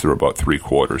I watched through about 3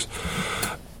 quarters.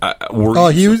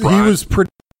 He was pretty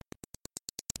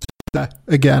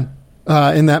again.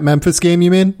 In that Memphis game,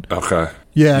 you mean? Okay.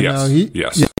 Yeah, yes. No,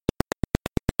 yes.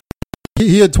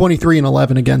 He had 23 and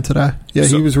 11 again today. Yeah,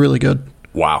 so, he was really good.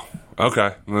 Wow.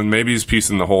 Okay. Then maybe he's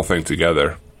piecing the whole thing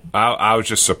together. I was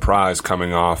just surprised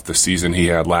coming off the season he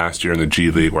had last year in the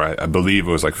G League, where I believe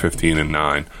it was like 15 and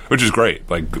 9, which is great,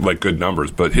 like good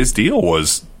numbers. But his deal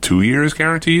was 2 years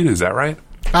guaranteed. Is that right?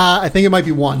 I think it might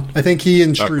be 1. I think he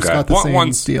and Strus got the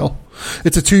same deal.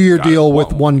 It's a 2-year deal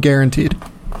with 1 guaranteed.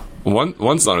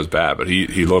 One's not as bad, but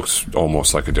he looks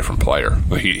almost like a different player.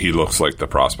 He looks like the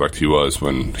prospect he was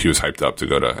when he was hyped up to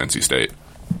go to NC State.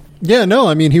 Yeah, no,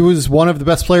 I mean, he was one of the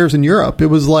best players in Europe. It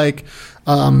was like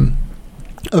a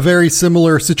very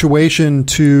similar situation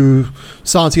to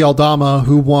Santi Aldama,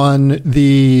 who won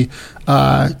the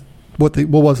what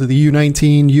was it, the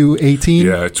U19, U18?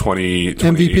 Yeah,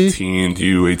 2018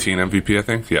 U18 MVP, I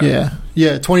think.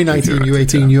 Yeah, 2019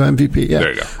 U18 U MVP. Yeah,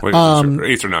 there you go.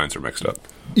 8s or 9s are mixed up.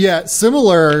 Yeah,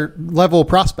 similar level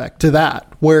prospect to that,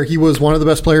 where he was one of the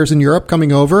best players in Europe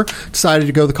coming over, decided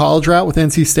to go the college route with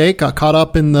NC State, got caught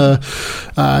up in the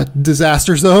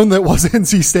disaster zone that was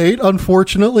NC State,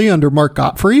 unfortunately, under Mark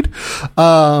Gottfried.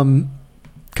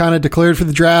 Kind of declared for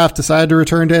the draft, decided to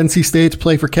return to NC State to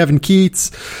play for Kevin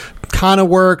Keatts. Kind of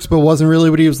worked, but wasn't really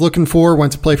what he was looking for.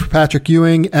 Went to play for Patrick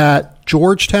Ewing at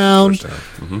Georgetown.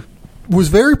 Mm-hmm. Was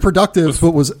very productive,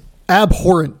 but was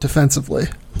abhorrent defensively.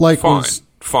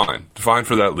 Fine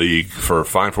for that league,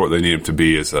 fine for what they need him to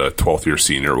be as a 12th year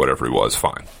senior or whatever he was.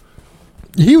 Fine.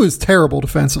 He was terrible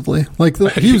defensively.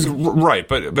 He was right,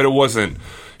 but it wasn't.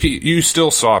 You still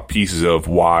saw pieces of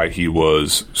why he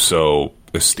was so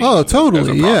esteemed. Oh,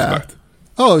 totally, yeah.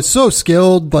 Oh, so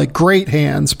skilled, like great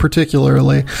hands,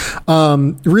 particularly.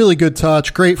 Really good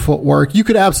touch, great footwork. You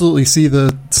could absolutely see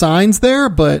the signs there,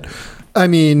 but I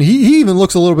mean, he even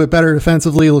looks a little bit better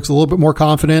defensively, looks a little bit more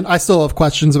confident. I still have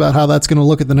questions about how that's going to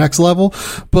look at the next level.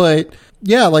 But,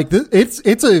 yeah, like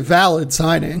it's a valid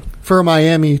signing for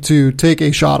Miami to take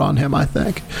a shot on him, I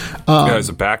think. As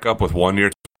a backup with 1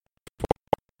 year.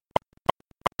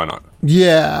 Why not?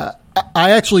 Yeah,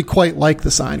 I actually quite like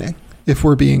the signing, if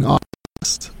we're being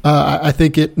honest. I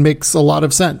think it makes a lot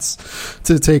of sense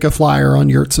to take a flyer on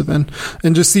Yurtseven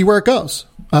and just see where it goes.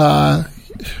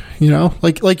 You know,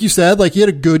 like you said, like he had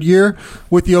a good year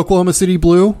with the Oklahoma City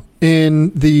Blue in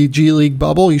the G League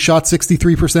bubble. He shot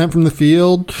 63% from the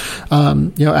field,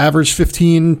 averaged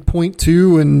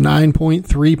 15.2 and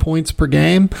 9.3 points per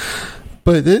game.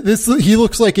 But he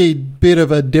looks like a bit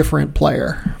of a different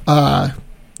player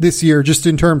this year, just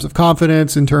in terms of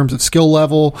confidence, in terms of skill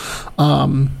level.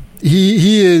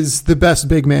 He is the best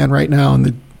big man right now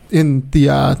in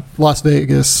the Las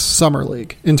Vegas Summer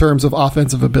League in terms of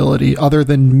offensive ability, other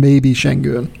than maybe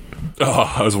Şengün.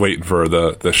 Oh, I was waiting for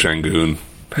the Şengün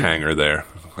hanger there.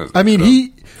 I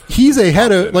mean, he's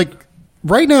ahead of, like,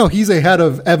 right now he's ahead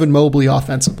of Evan Mobley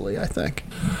offensively, I think.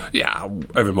 Yeah,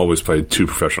 Evan Mobley's played 2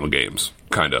 professional games,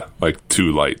 kind of, like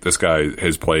 2 light. This guy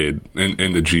has played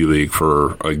in the G League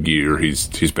for a year. He's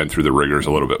been through the rigors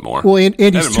a little bit more. Well, and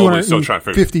he's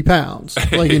 250 pounds.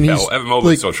 Like, and Evan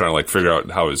Mobley's still trying to figure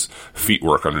out how his feet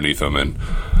work underneath him, and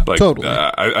totally.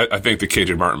 I think the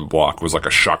KJ Martin block was like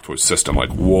a shock to his system.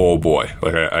 Like, whoa, boy,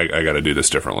 like I got to do this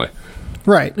differently.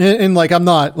 Right. And I'm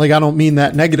not, I don't mean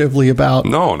that negatively about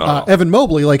no. Evan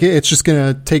Mobley. It's just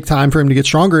going to take time for him to get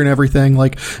stronger and everything.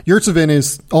 Yurtseven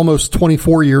is almost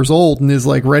 24 years old and is,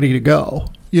 ready to go.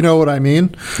 You know what I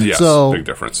mean? Yes, so, big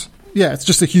difference. Yeah, it's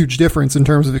just a huge difference in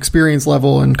terms of experience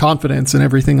level and confidence and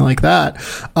everything like that.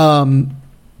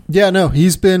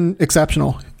 He's been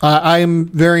exceptional. I am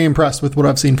very impressed with what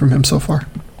I've seen from him so far.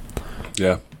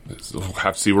 Yeah, we'll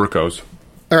have to see where it goes.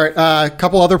 All right, a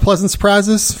couple other pleasant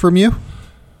surprises from you?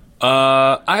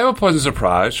 I have a pleasant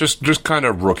surprise, just kind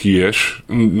of rookie-ish.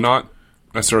 Not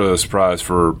necessarily a surprise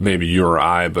for maybe you or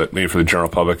I, but maybe for the general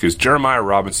public, is Jeremiah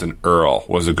Robinson Earl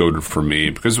was a good one for me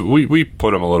because we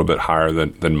put him a little bit higher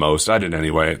than most. I did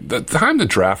anyway. The time the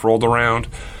draft rolled around,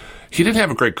 he didn't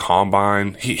have a great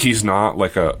combine. He's not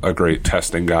like a great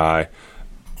testing guy.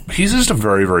 He's just a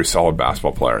very, very solid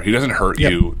basketball player. He doesn't hurt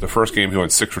you. The first game, he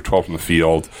went 6 for 12 from the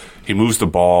field. He moves the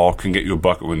ball, can get you a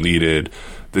bucket when needed.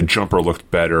 The jumper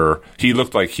looked better. He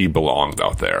looked like he belonged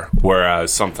out there.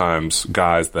 Whereas sometimes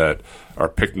guys that are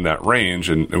picked in that range,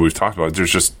 and we've talked about it,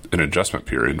 there's just an adjustment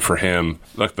period. For him,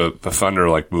 like the Thunder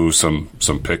moved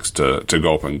some picks to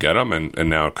go up and get him, and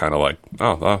now kind of like,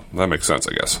 oh, that makes sense,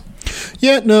 I guess.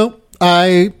 Yeah, no,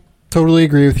 I totally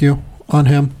agree with you on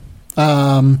him.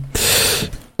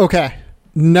 Okay,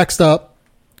 next up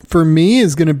for me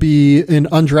is going to be an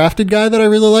undrafted guy that I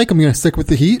really like. I'm going to stick with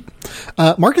the Heat.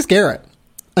 Marcus Garrett,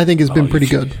 I think, has been pretty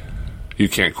good. You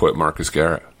can't quit Marcus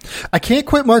Garrett. I can't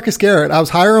quit Marcus Garrett. I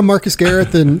was higher on Marcus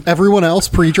Garrett than everyone else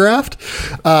pre-draft.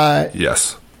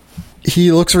 Yes.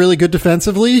 He looks really good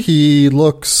defensively. He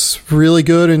looks really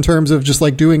good in terms of just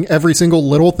like doing every single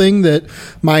little thing that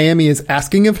Miami is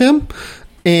asking of him.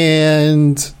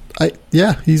 And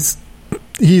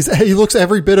he looks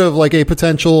every bit of like a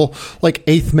potential like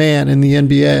eighth man in the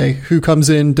NBA who comes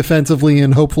in defensively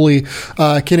and hopefully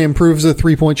can improve as a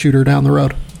 3-point shooter down the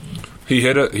road. He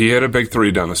hit a big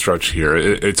three down the stretch here.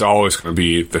 It's always going to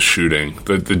be the shooting,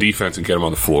 the defense, and get him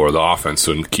on the floor. The offense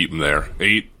and keep him there.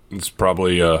 8 is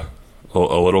probably a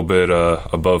little bit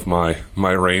above my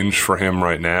range for him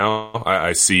right now.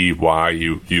 I see why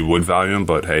you would value him,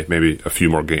 but hey, maybe a few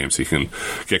more games he can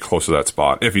get close to that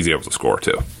spot if he's able to score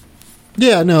too.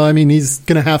 Yeah, no, I mean, he's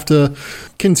going to have to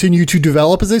continue to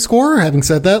develop as a scorer. Having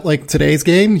said that, like today's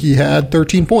game, he had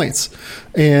 13 points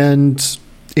and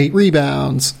 8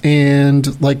 rebounds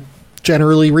and like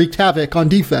generally wreaked havoc on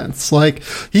defense. Like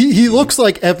he looks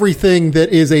like everything that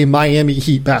is a Miami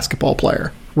Heat basketball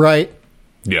player, right?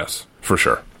 Yes, for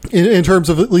sure. In terms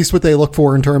of at least what they look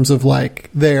for in terms of like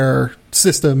their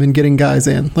system and getting guys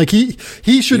in. Like he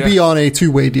should be on a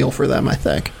 2-way deal for them, I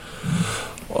think.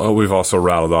 Well, we've also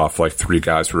rattled off like 3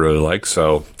 guys we really like,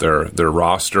 so their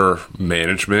roster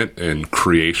management and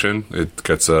creation, it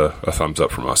gets a thumbs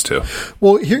up from us too.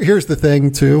 Well, here's the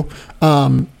thing too,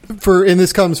 and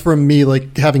this comes from me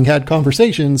like having had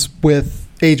conversations with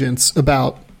agents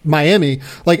about Miami.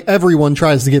 Like everyone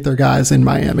tries to get their guys in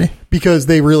Miami because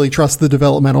they really trust the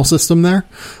developmental system there.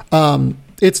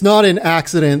 It's not an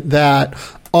accident that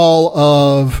all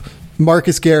of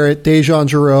Marcus Garrett, Dejan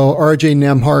Jarreau, RJ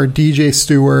Nembhard, DJ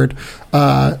Stewart,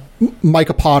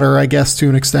 Micah Potter, I guess to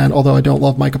an extent, although I don't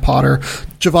love Micah Potter,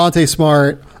 Javonte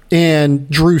Smart, and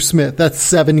Drew Smith. That's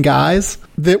 7 guys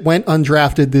that went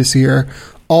undrafted this year,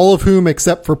 all of whom,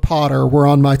 except for Potter, were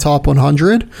on my top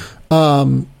 100,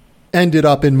 ended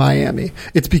up in Miami.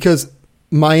 It's because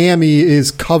Miami is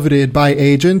coveted by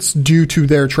agents due to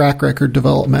their track record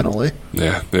developmentally.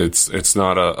 Yeah, it's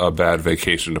not a bad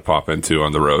vacation to pop into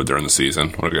on the road during the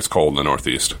season when it gets cold in the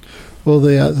Northeast. Well,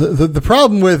 the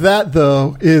problem with that,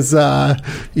 though, is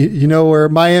you know where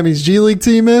Miami's G League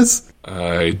team is?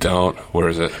 I don't. Where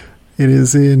is it? It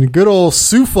is in good old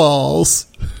Sioux Falls.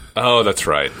 Oh, that's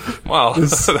right. Well,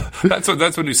 that's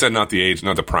what you said. Not the age,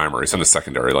 not the primary. It's in the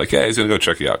secondary. Like, yeah, he's gonna go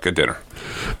check you out. Good dinner.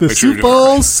 The Sioux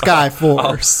Falls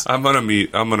Skyforce. I'm gonna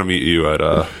meet you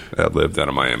at Live down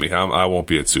in Miami. I won't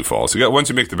be at Sioux Falls. Once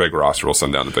you make the big roster, we'll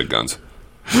send down the big guns.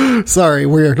 Sorry,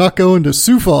 we are not going to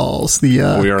Sioux Falls. The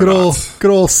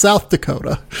good old South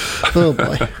Dakota. Oh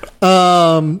boy.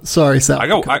 Sorry, South.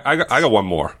 Dakota. I got one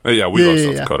more. Yeah, we go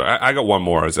South Dakota. I got one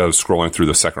more as I was scrolling through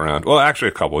the second round. Well,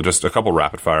 actually, just a couple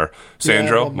rapid fire.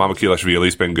 Sandro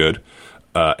Mamakilashvili's been good.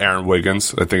 Aaron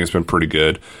Wiggins, I think, has been pretty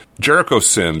good. Jericho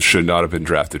Sims should not have been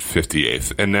drafted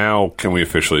 58th, and now can we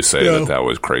officially say that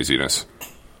was craziness?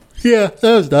 Yeah,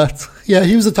 that was nuts. Yeah,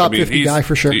 he was a top 50 guy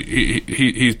for sure.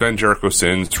 He's been Jericho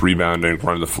Sims, rebounding,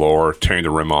 running the floor, tearing the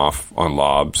rim off on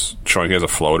lobs, showing he has a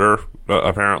floater,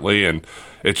 apparently, and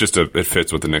it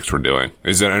fits what the Knicks were doing.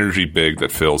 He's an energy big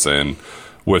that fills in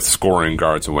with scoring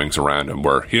guards and wings around him,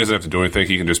 where he doesn't have to do anything.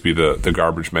 He can just be the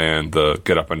garbage man, the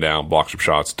get up and down, block some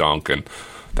shots, dunk, and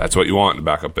that's what you want in a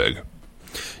backup big.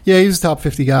 Yeah, he was a top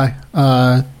 50 guy.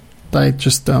 I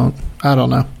just don't. I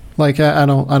don't know. Like I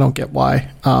don't get why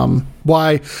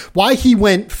he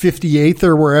went 58th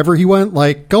or wherever he went.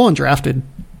 Like, go undrafted.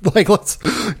 Like, let's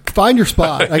find your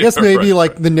spot. I guess maybe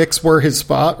like the Knicks were his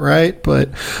spot, right? But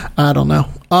I don't know.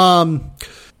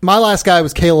 My last guy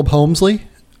was Caleb Holmesley.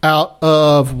 out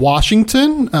of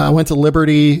Washington, went to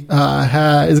Liberty, is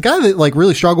a guy that like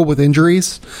really struggled with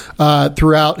injuries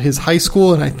throughout his high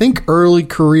school and I think early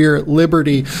career at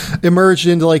Liberty, emerged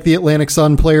into like the Atlantic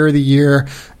Sun Player of the Year,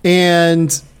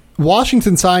 and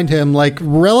Washington signed him like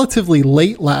relatively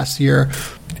late last year.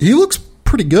 He looks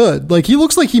pretty good. Like he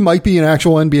looks like he might be an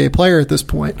actual NBA player at this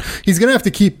point. He's going to have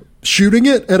to keep shooting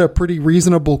it at a pretty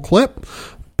reasonable clip,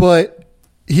 but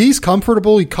he's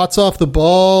comfortable. He cuts off the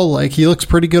ball. Like he looks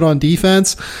pretty good on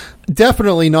defense.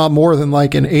 Definitely not more than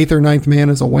like an 8th or 9th man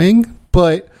as a wing,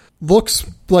 but looks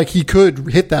like he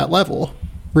could hit that level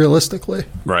realistically.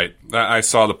 Right. I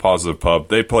saw the Positive Pub.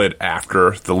 They played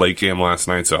after the late game last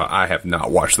night, so I have not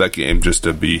watched that game, just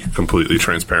to be completely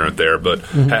transparent there, but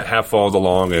have followed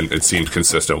along, and it seemed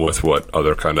consistent with what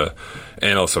other kind of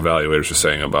analyst evaluators are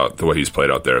saying about the way he's played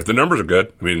out there. The numbers are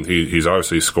good. I mean, he's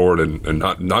obviously scored and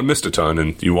not missed a ton,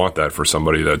 and you want that for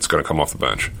somebody that's going to come off the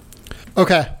bench.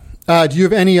 Okay. Do you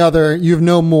have any other? You have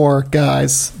no more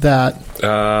guys that?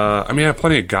 I mean, I have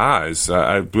plenty of guys. We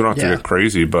don't have to get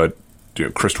crazy, but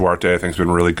Chris Duarte, I think, has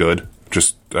been really good.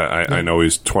 Just I know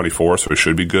he's 24, so he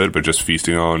should be good, but just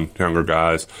feasting on younger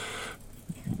guys.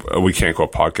 We can't go a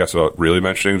podcast without really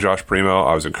mentioning Josh Primo.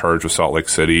 I was encouraged with Salt Lake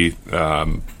City.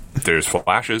 There's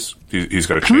flashes. He's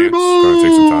got a chance. It's going to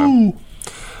take some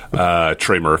time.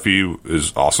 Trey Murphy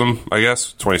is awesome, I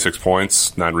guess. 26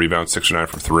 points, 9 rebounds, 6 or 9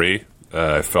 from 3.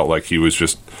 I felt like he was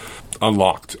just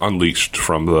unleashed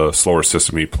from the slower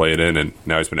system he played in, and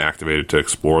now he's been activated to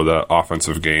explore the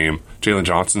offensive game. Jalen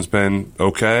Johnson's been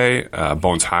okay.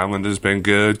 Bones Highland has been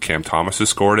good. Cam Thomas has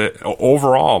scored it.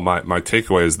 Overall, my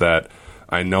takeaway is that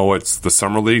I know it's the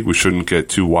Summer League. We shouldn't get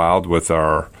too wild with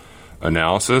our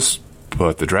analysis,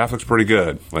 but the draft looks pretty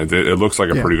good. Like it looks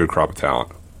like a pretty good crop of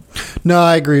talent. No,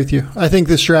 I agree with you. I think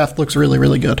this draft looks really,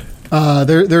 really good.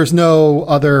 There's no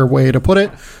other way to put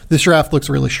it. This draft looks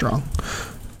really strong.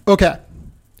 Okay,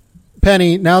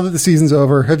 Penny. Now that the season's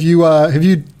over, have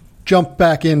you jumped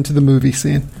back into the movie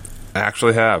scene? I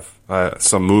actually have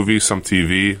some movies, some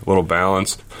TV, a little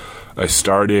balance. I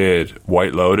started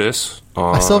White Lotus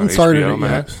on I still haven't started it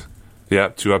Max. Yeah,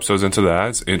 2 episodes into that.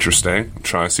 It's interesting. I'm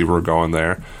trying to see where we're going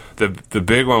there. The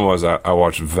big one was I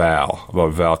watched Val,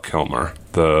 about Val Kilmer,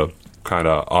 the kind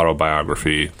of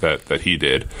autobiography that he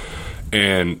did,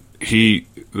 and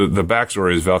the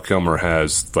backstory is Val Kilmer had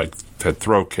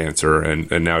throat cancer, and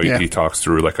now he talks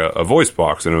through like a voice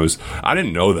box, and I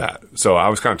didn't know that, so I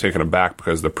was kind of taken aback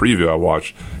because the preview I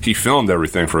watched, he filmed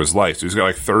everything for his life. So he's got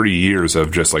like 30 years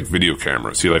of just like video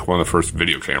cameras. He like one of the first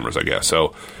video cameras, I guess.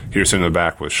 So here's in the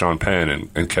back with Sean Penn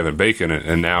and Kevin Bacon,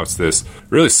 and now it's this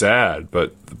really sad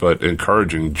but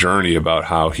encouraging journey about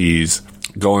how he's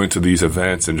going to these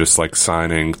events and just like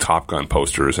signing Top Gun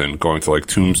posters and going to like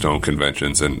Tombstone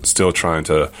conventions and still trying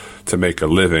to make a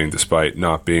living despite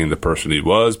not being the person he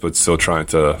was, but still trying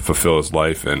to fulfill his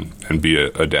life and be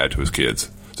a dad to his kids.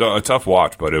 So a tough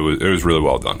watch, but it was really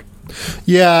well done.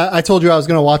 Yeah, I told you I was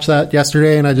going to watch that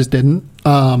yesterday and I just didn't.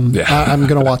 I'm going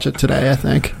to watch it today, I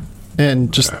think,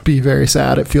 and just be very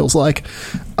sad, it feels like.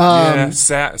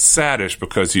 Saddish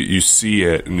because you see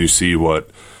it and you see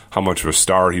how much of a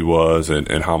star he was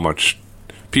and how much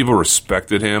people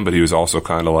respected him, but he was also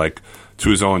kind of like to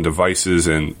his own devices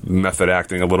and method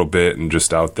acting a little bit and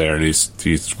just out there, and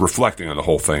he's reflecting on the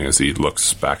whole thing as he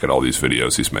looks back at all these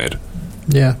videos he's made.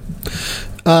 Yeah.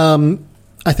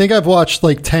 I think I've watched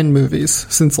like 10 movies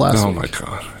since last week. Oh my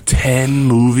God. 10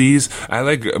 movies? I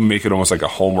like make it almost like a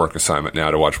homework assignment now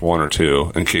to watch 1 or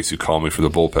 2 in case you call me for the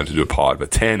bullpen to do a pod,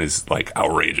 but 10 is like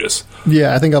outrageous.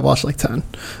 Yeah, I think I've watched like 10.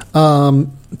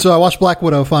 So I watched Black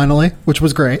Widow finally, which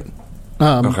was great.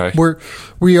 Okay.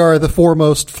 We are the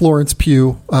foremost Florence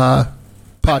Pugh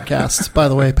podcasts, by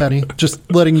the way, Penny.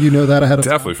 Just letting you know that ahead of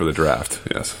Definitely for the draft,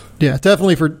 yes. Yeah,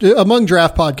 definitely among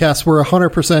draft podcasts, we're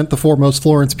 100% the foremost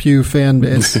Florence Pugh fan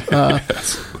base.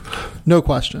 Yes. No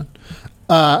question.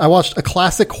 I watched A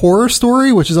Classic Horror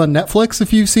Story, which is on Netflix,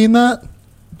 if you've seen that.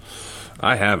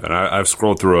 I haven't. I've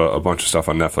scrolled through a bunch of stuff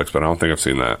on Netflix, but I don't think I've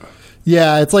seen that.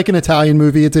 Yeah, it's like an Italian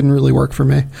movie. It didn't really work for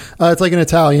me. It's like an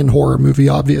Italian horror movie,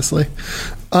 obviously.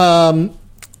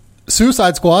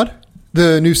 Suicide Squad,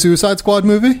 the new Suicide Squad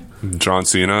movie. John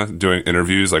Cena doing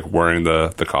interviews, like wearing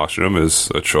the costume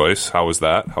is a choice. How was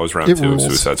that? How was round 2 of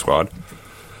Suicide Squad?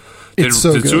 Did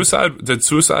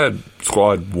Suicide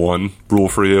Squad 1 rule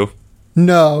for you?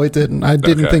 No, it didn't. I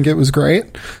didn't think it was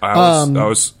great. I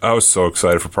was so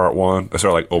excited for part 1. I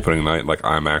started like opening night, like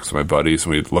IMAX with my buddies,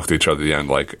 and we looked at each other at the end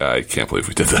like, I can't believe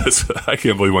we did this. I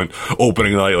can't believe we went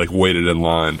opening night, like waited in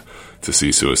line to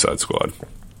see Suicide Squad.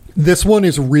 This one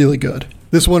is really good.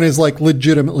 This one is like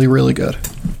legitimately really good.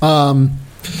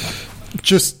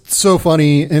 just so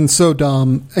funny and so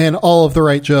dumb and all of the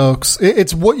right jokes.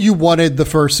 It's what you wanted the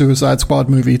first Suicide Squad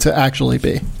movie to actually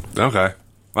be. Okay.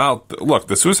 Well, look,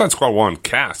 the Suicide Squad 1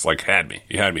 cast, like, had me.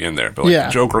 You had me in there. But, like, Yeah.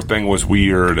 the Joker thing was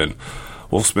weird, and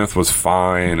Will Smith was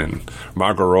fine, and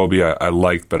Margot Robbie I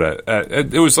liked, but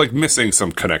it was, like, missing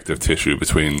some connective tissue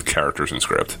between characters and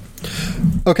script.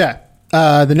 Okay.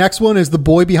 The next one is The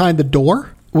Boy Behind the Door,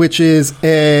 which is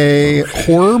a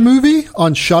horror movie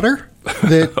on Shudder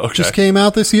that Okay. just came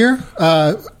out this year.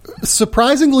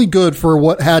 Surprisingly good for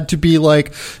what had to be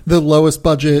like the lowest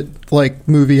budget like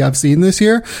movie I've seen this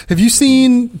year.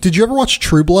 Did you ever watch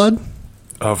True Blood?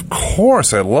 Of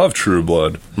course, I love True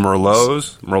Blood.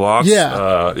 Merlots?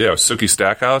 Yeah. Sookie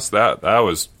Stackhouse. That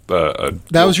was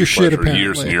That was your shit, pleasure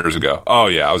years and apparently. years ago. Oh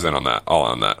yeah, I was in on that. All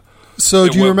on that. So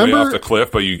It do you went way remember? off the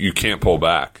cliff, but you can't pull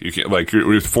back. You can't, like,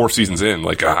 you're 4 seasons in,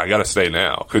 like, I gotta stay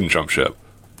now. Couldn't jump ship.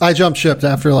 I jumped ship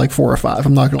after like 4 or 5.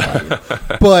 I'm not going to lie to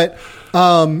you. But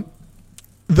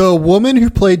the woman who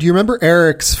played, do you remember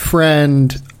Eric's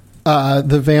friend,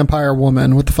 the vampire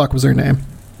woman? What the fuck was her name?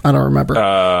 I don't remember.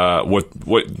 With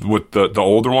the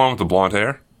older one with the blonde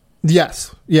hair?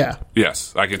 Yes. Yeah.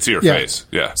 Yes, I can see her Yeah. face.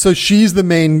 Yeah. So she's the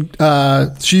main,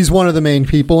 she's one of the main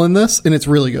people in this, and it's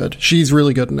really good. She's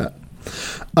really good in it.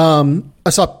 I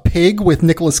saw Pig with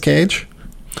Nicolas Cage.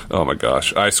 Oh my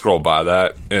gosh. I scrolled by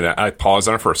that and I paused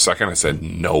on it for a second. I said,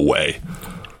 no way.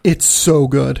 It's so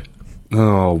good.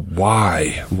 Oh,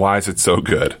 why? Why is it so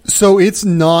good? So it's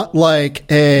not like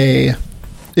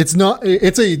it's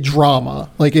a drama.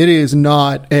 Like it is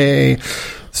not a,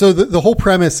 so the whole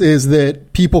premise is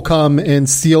that people come and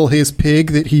steal his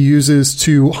pig that he uses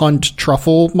to hunt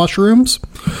truffle mushrooms.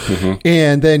 Mm-hmm.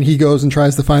 And then he goes and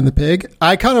tries to find the pig.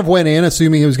 I kind of went in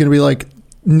assuming it was going to be like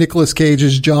Nicolas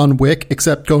Cage's John Wick,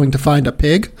 except going to find a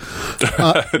pig.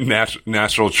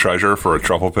 Natural treasure for a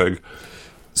truffle pig.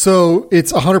 So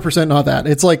it's 100% not that.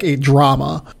 It's like a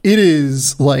drama. It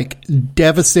is like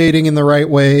devastating in the right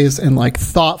ways and like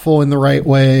thoughtful in the right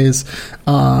ways.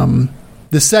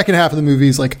 The second half of the movie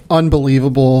is like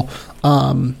unbelievable.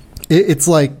 It's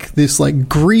like this like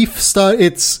grief stuff.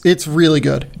 It's really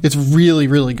good. It's really,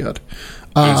 really good.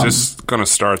 Is this going to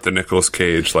start the Nicolas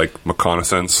Cage like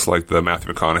reconnaissance, like the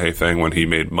Matthew McConaughey thing when he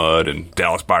made Mud and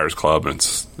Dallas Buyers Club,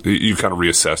 and you kind of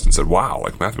reassessed and said, "Wow,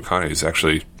 like Matthew McConaughey is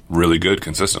actually really good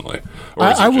consistently," or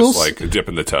is it just like a dip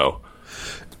in the toe?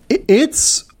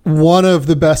 It's one of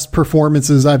the best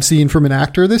performances I've seen from an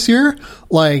actor this year.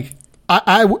 Like,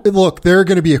 I look, there are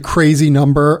going to be a crazy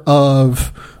number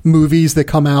of movies that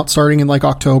come out starting in like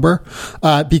October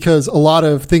because a lot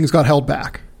of things got held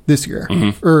back this year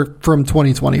or from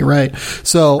 2020, right?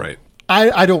 So Right.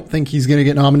 I don't think he's going to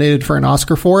get nominated for an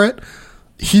Oscar for it.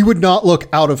 He would not look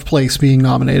out of place being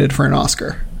nominated for an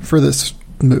Oscar for this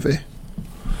movie.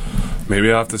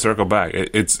 Maybe I'll have to circle back.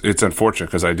 It's unfortunate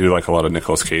because I do like a lot of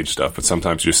Nicolas Cage stuff, but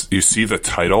sometimes you see the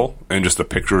title and just the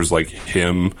picture is like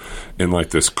him in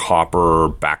like this copper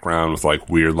background with like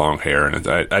weird long hair, and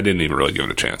I didn't even really give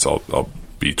it a chance. I'll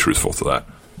be truthful to that.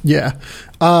 Yeah.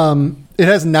 It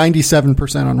has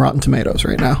 97% on Rotten Tomatoes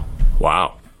right now.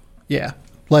 Wow. Yeah.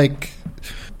 Like,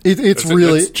 it's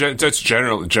really... That's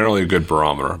generally a good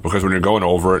barometer, because when you're going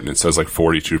over it and it says like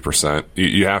 42%,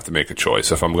 you have to make a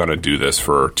choice. If I'm going to do this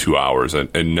for 2 hours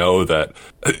and know that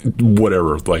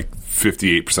whatever, like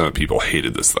 58% of people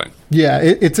hated this thing. Yeah,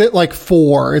 it's at like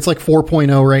 4. It's like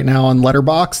 4.0 right now on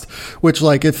Letterboxd, which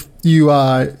like if you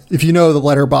know the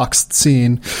Letterboxd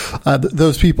scene,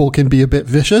 those people can be a bit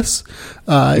vicious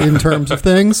in terms of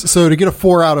things. So to get a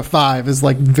 4 out of 5 is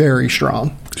like very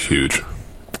strong. Huge.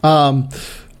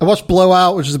 I watched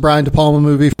Blowout, which is a Brian De Palma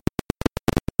movie.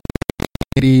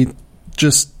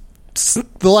 Just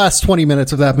the last 20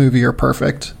 minutes of that movie are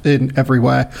perfect in every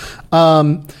way.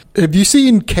 Have you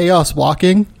seen Chaos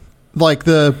Walking? Like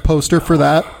the poster for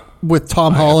that with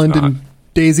Tom Holland and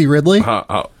Daisy Ridley?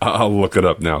 I'll look it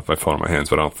up now with my phone in my hands,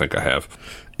 but I don't think I have.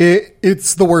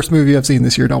 It's the worst movie I've seen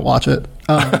this year. Don't watch it.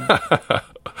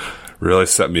 Really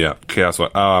set me up. Chaos.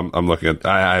 I'm looking at.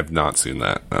 I have not seen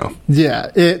that. No.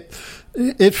 Yeah,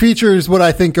 it features what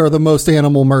I think are the most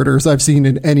animal murders I've seen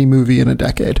in any movie in a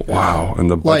decade. Wow,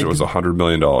 and the budget Like- was $100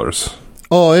 million.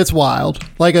 Oh, it's wild.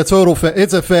 Like a total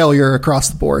it's a failure across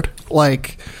the board.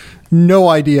 Like, no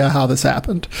idea how this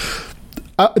happened.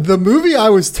 The movie I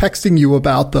was texting you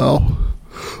about, though,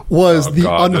 was The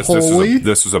Unholy.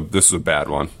 This is a bad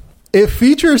one. It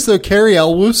features Carrie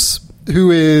Elwes,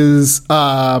 who is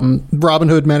Robin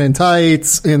Hood Men in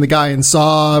Tights and the guy in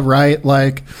Saw, right?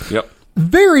 Like, Yep.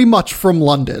 very much from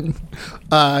London,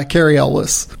 Carrie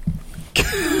Elwes.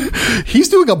 He's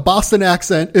doing a Boston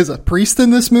accent as a priest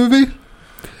in this movie.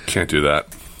 Can't do that.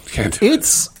 Can't do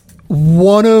It's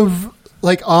one of,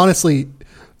 like, honestly,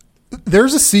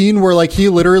 there's a scene where, like, he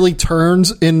literally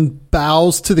turns and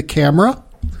bows to the camera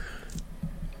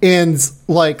and,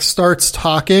 like, starts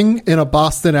talking in a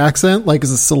Boston accent, like,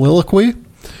 as a soliloquy.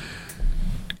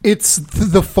 It's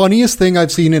the funniest thing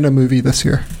I've seen in a movie this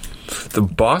year. The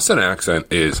Boston accent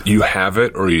is you have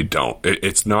it or you don't.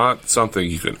 It's not something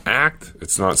you can act.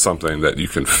 It's not something that you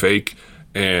can fake.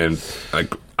 And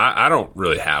like I don't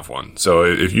really have one. So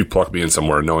if you pluck me in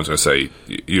somewhere, no one's going to say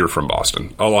you're from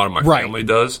Boston. A lot of my family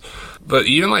does. But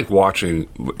even like watching,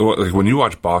 like when you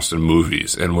watch Boston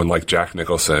movies and when like Jack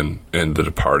Nicholson in The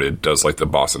Departed does like the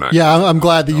Boston accent. Yeah, I'm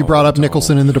glad that you brought up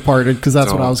Nicholson in The Departed because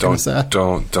that's what I was going to say.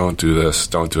 Don't do this.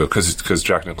 Don't do it because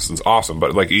Jack Nicholson's awesome.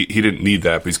 But like he didn't need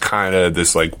that. But he's kind of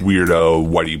this like weirdo,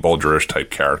 Whitey Bulger-ish type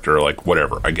character. Like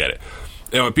whatever. I get it.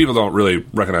 And what people don't really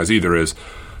recognize either is,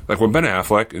 like when Ben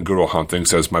Affleck in Good Will Hunting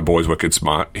says "my boy's wicked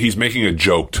smart," he's making a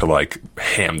joke to like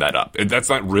ham that up. That's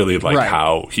not really like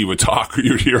how he would talk or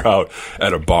you'd hear out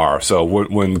at a bar. So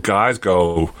when guys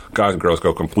and girls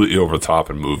go completely over the top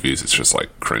in movies, it's just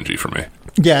like cringy for me.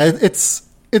 Yeah,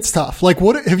 it's tough. Like,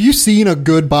 what have you seen a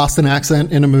good Boston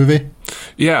accent in a movie?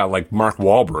 Yeah, like Mark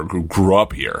Wahlberg, who grew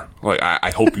up here. Like,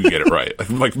 I hope you get it right.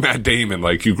 Like Matt Damon,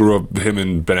 like him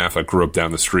and Ben Affleck grew up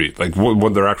down the street. Like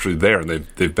when they're actually there and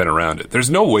they've been around it. There's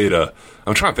no way to.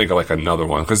 I'm trying to think of like another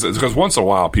one because once in a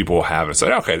while people will have it and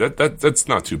say, okay, that's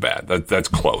not too bad. That's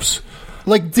close.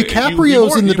 Like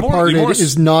DiCaprio's in The Departed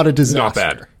is not a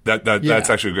disaster. Not bad. That's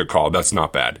actually a good call. That's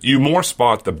not bad. You more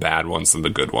spot the bad ones than the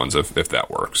good ones if that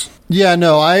works. Yeah,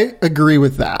 no, I agree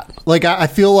with that. Like I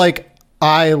feel like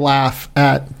I laugh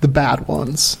at the bad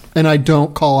ones and I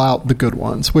don't call out the good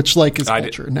ones, which like is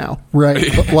culture now, right?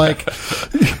 But like,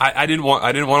 I didn't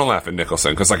want to laugh at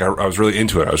Nicholson because like I was really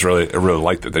into it. I really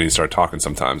liked it. Then he started talking.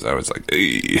 Sometimes I was like,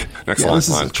 hey, next line, this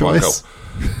is a choice.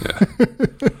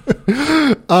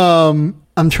 Yeah.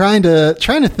 I'm trying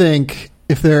to think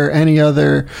if there are any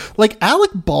other, like Alec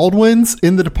Baldwin's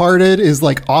in The Departed is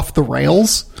like off the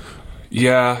rails.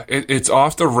 Yeah, it's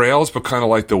off the rails, but kind of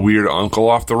like the weird uncle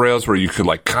off the rails where you could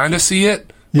like kind of see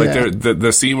it. Like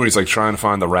the scene where he's like trying to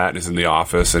find the rat and he's in the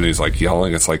office and he's like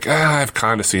yelling. It's like, I've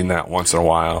kind of seen that once in a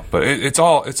while, but it's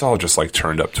all just like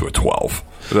turned up to a 12.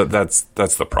 That's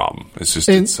the problem. It's just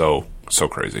it's so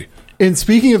crazy. And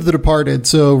speaking of The Departed,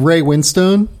 so Ray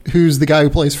Winstone, who's the guy who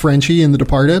plays Frenchie in The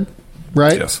Departed,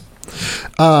 right? Yes.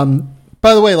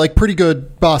 By the way, like pretty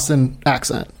good Boston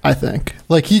accent, I think.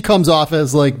 Like he comes off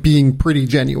as like being pretty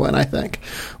genuine, I think,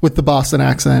 with the Boston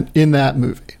accent in that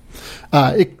movie.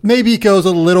 It maybe goes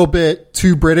a little bit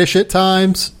too British at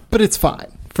times, but it's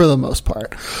fine for the most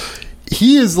part.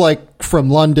 He is like from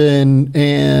London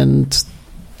and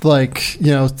like,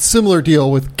 you know, similar deal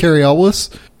with Cary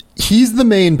Elwes. He's the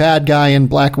main bad guy in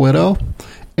Black Widow,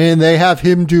 and they have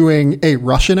him doing a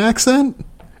Russian accent.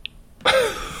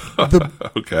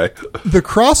 Okay. The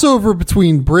crossover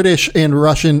between British and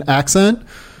Russian accent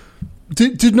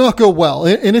did not go well.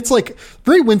 And it's like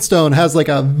Ray Winstone has like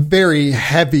a very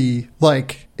heavy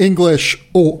like English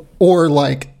or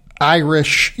like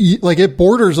Irish, like it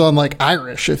borders on like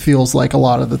Irish, it feels like a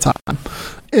lot of the time.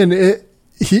 And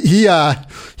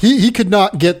he could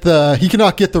not get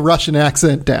the Russian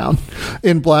accent down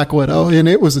in Black Widow, and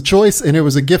it was a choice and it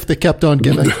was a gift that kept on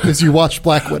giving as you watched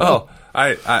Black Widow. Oh.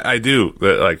 I do.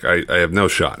 Like, I have no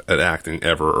shot at acting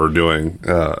ever or doing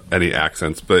any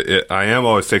accents, but I am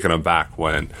always taken aback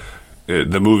when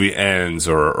the movie ends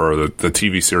or the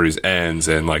TV series ends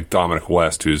and, like, Dominic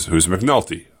West, who's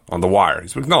McNulty on The Wire.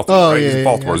 He's McNulty, right? Yeah, he's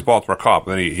Baltimore. Yeah. He's Baltimore cop.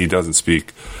 And then he doesn't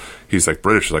speak. He's, like,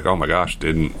 British. He's like, oh, my gosh,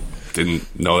 didn't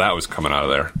know that was coming out of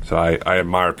there. So I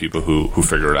admire people who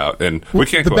figure it out. And we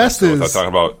can't go without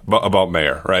talking about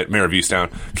Mayor, right? Mayor of Easttown.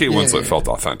 Kate Winslet felt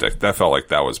authentic. That felt like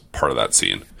that was part of that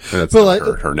scene. And that's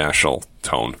her national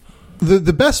tone.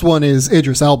 The best one is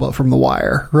Idris Elba from The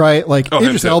Wire, right? Like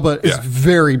Idris Elba is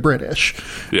very British,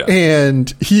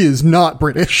 and he is not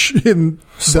British in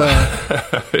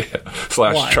the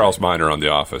slash Wire. Charles Minor on The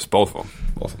Office. Both of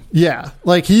them. Yeah,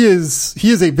 like he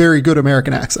is a very good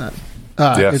American accent.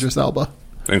 Yes. Idris Elba.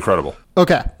 Incredible.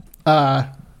 Okay.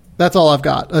 That's all I've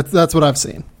got. That's what I've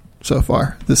seen so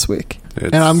far this week.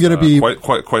 And I'm going to be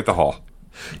quite the haul.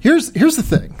 Here's the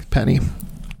thing, Penny.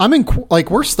 I'm in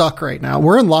we're stuck right now.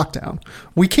 We're in lockdown.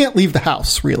 We can't leave the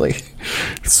house really.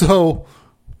 So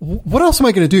what else am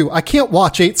I going to do? I can't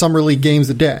watch 8 Summer League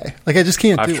games a day. Like, I just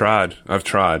can't do it. I've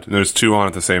tried. There's 2 on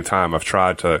at the same time. I've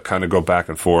tried to kind of go back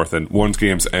and forth, and one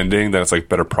game's ending, then it's like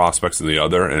better prospects than the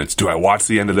other, and it's, do I watch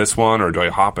the end of this one, or do I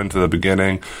hop into the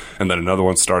beginning, and then another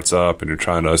one starts up, and you're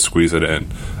trying to squeeze it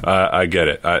in. I get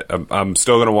it. I'm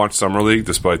still going to watch Summer League,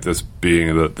 despite this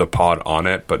being the pod on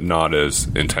it, but not as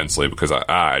intensely, because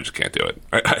I just can't do it.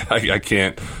 I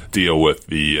can't deal with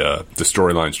the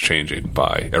storylines changing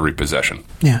by every possession.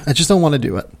 Yeah, I just don't want to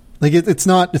do it. Like, it's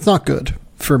not good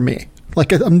for me.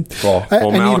 Like,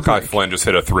 Malachi Flynn just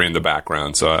hit a 3 in the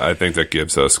background, so I think that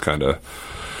gives us kind of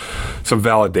some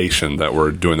validation that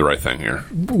we're doing the right thing here.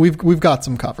 We've got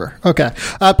some cover. Okay,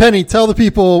 Penny, tell the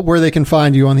people where they can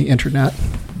find you on the internet.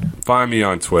 Find me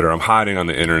on Twitter. I'm hiding on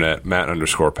the internet,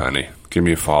 Matt_Penny. Give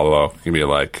me a follow. Give me a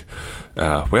like.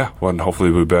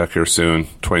 Hopefully we'll be back here soon.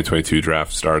 2022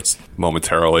 draft starts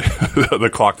momentarily. The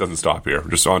clock doesn't stop here.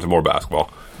 We're just on to more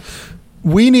basketball.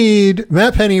 We need,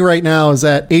 Matt Penny right now is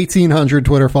at 1,800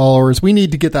 Twitter followers. We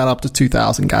need to get that up to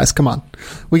 2,000, guys. Come on.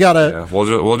 We got to. Yeah,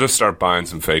 we'll just start buying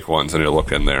some fake ones, and you'll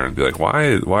look in there and be like,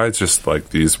 why it's just like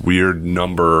these weird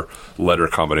number letter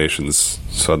combinations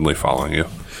suddenly following you.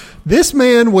 This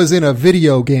man was in a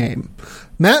video game.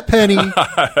 Matt Penny.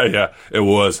 Yeah, it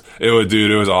was. Dude,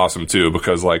 it was awesome too,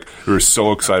 because like we were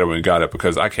so excited when we got it,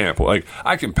 because I can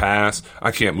pass,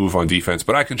 I can't move on defense,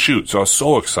 but I can shoot. So I was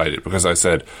so excited because I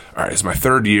said, all right, it's my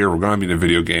 3rd year, we're going to be in a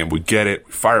video game, we get it,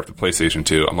 we fire up the PlayStation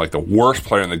 2. I'm like the worst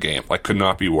player in the game, like could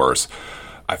not be worse.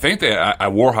 I think I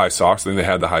wore high socks. I think they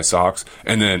had the high socks.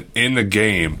 And then in the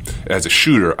game, as a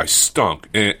shooter, I stunk.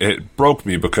 And it broke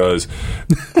me because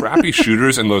crappy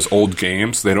shooters in those old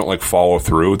games, they don't like follow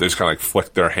through. They just kind of like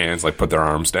flick their hands, like put their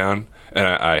arms down. And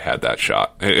I had that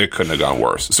shot. It couldn't have gone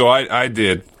worse. So I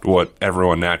did what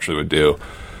everyone naturally would do.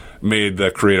 Made the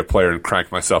creative player and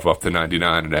cranked myself up to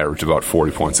 99 and averaged about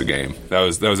 40 points a game. That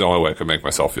was the only way I could make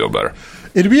myself feel better.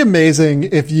 It'd be amazing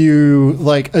if you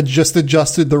like adjusted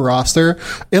the roster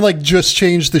and like just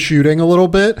changed the shooting a little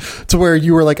bit to where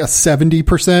you were like a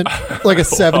 70%, like a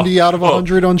 70 out of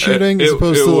 100 on shooting, as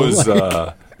opposed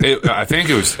to I think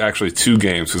it was actually 2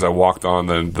 games, because I walked on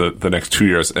the next 2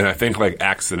 years, and I think like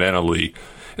accidentally.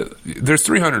 There's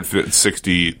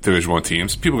 360 Division I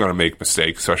teams. People are going to make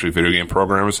mistakes, especially video game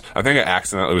programmers. I think I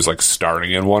accidentally was like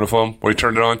starting in one of them when we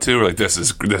turned it on to. We're like, this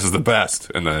is the best.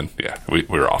 And then, yeah, we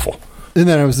were awful. And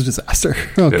then it was a disaster.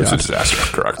 It was a disaster,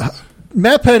 correct.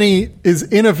 Matt Penny is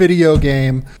in a video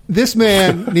game. This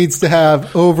man needs to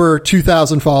have over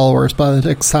 2,000 followers by the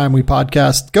next time we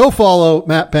podcast. Go follow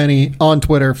Matt Penny on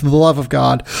Twitter, for the love of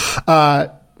God.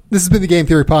 This has been the Game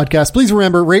Theory Podcast. Please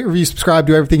remember, rate, review, subscribe,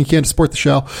 do everything you can to support the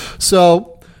show.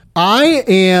 So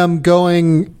I'm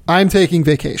taking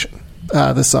vacation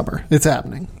this summer. It's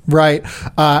happening, right?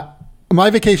 My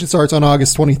vacation starts on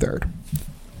August 23rd.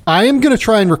 I am going to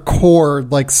try and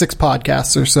record like 6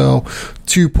 podcasts or so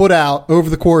to put out over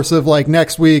the course of like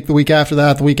next week, the week after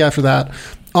that,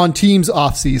 on teams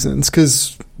off seasons,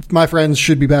 because my friends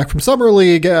should be back from Summer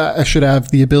League. I should have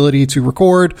the ability to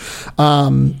record.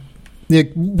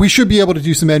 We should be able to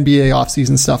do some NBA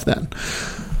offseason stuff then.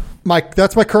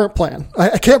 That's my current plan.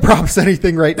 I can't promise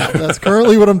anything right now. That's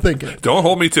currently what I'm thinking. Don't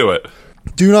hold me to it.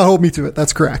 Do not hold me to it.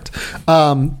 That's correct.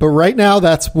 But right now,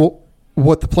 that's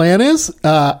what the plan is.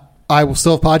 I will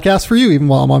still have podcasts for you even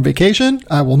while I'm on vacation.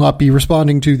 I will not be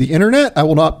responding to the internet. I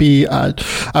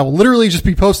will literally just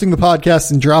be posting the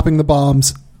podcast and dropping the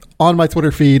bombs on my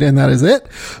Twitter feed, and that is it.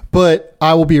 But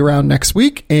I will be around next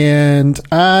week, and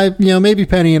maybe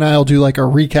Penny and I will do like a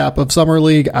recap of Summer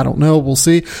League. I don't know. We'll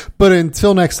see. But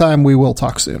until next time, we will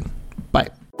talk soon. Bye.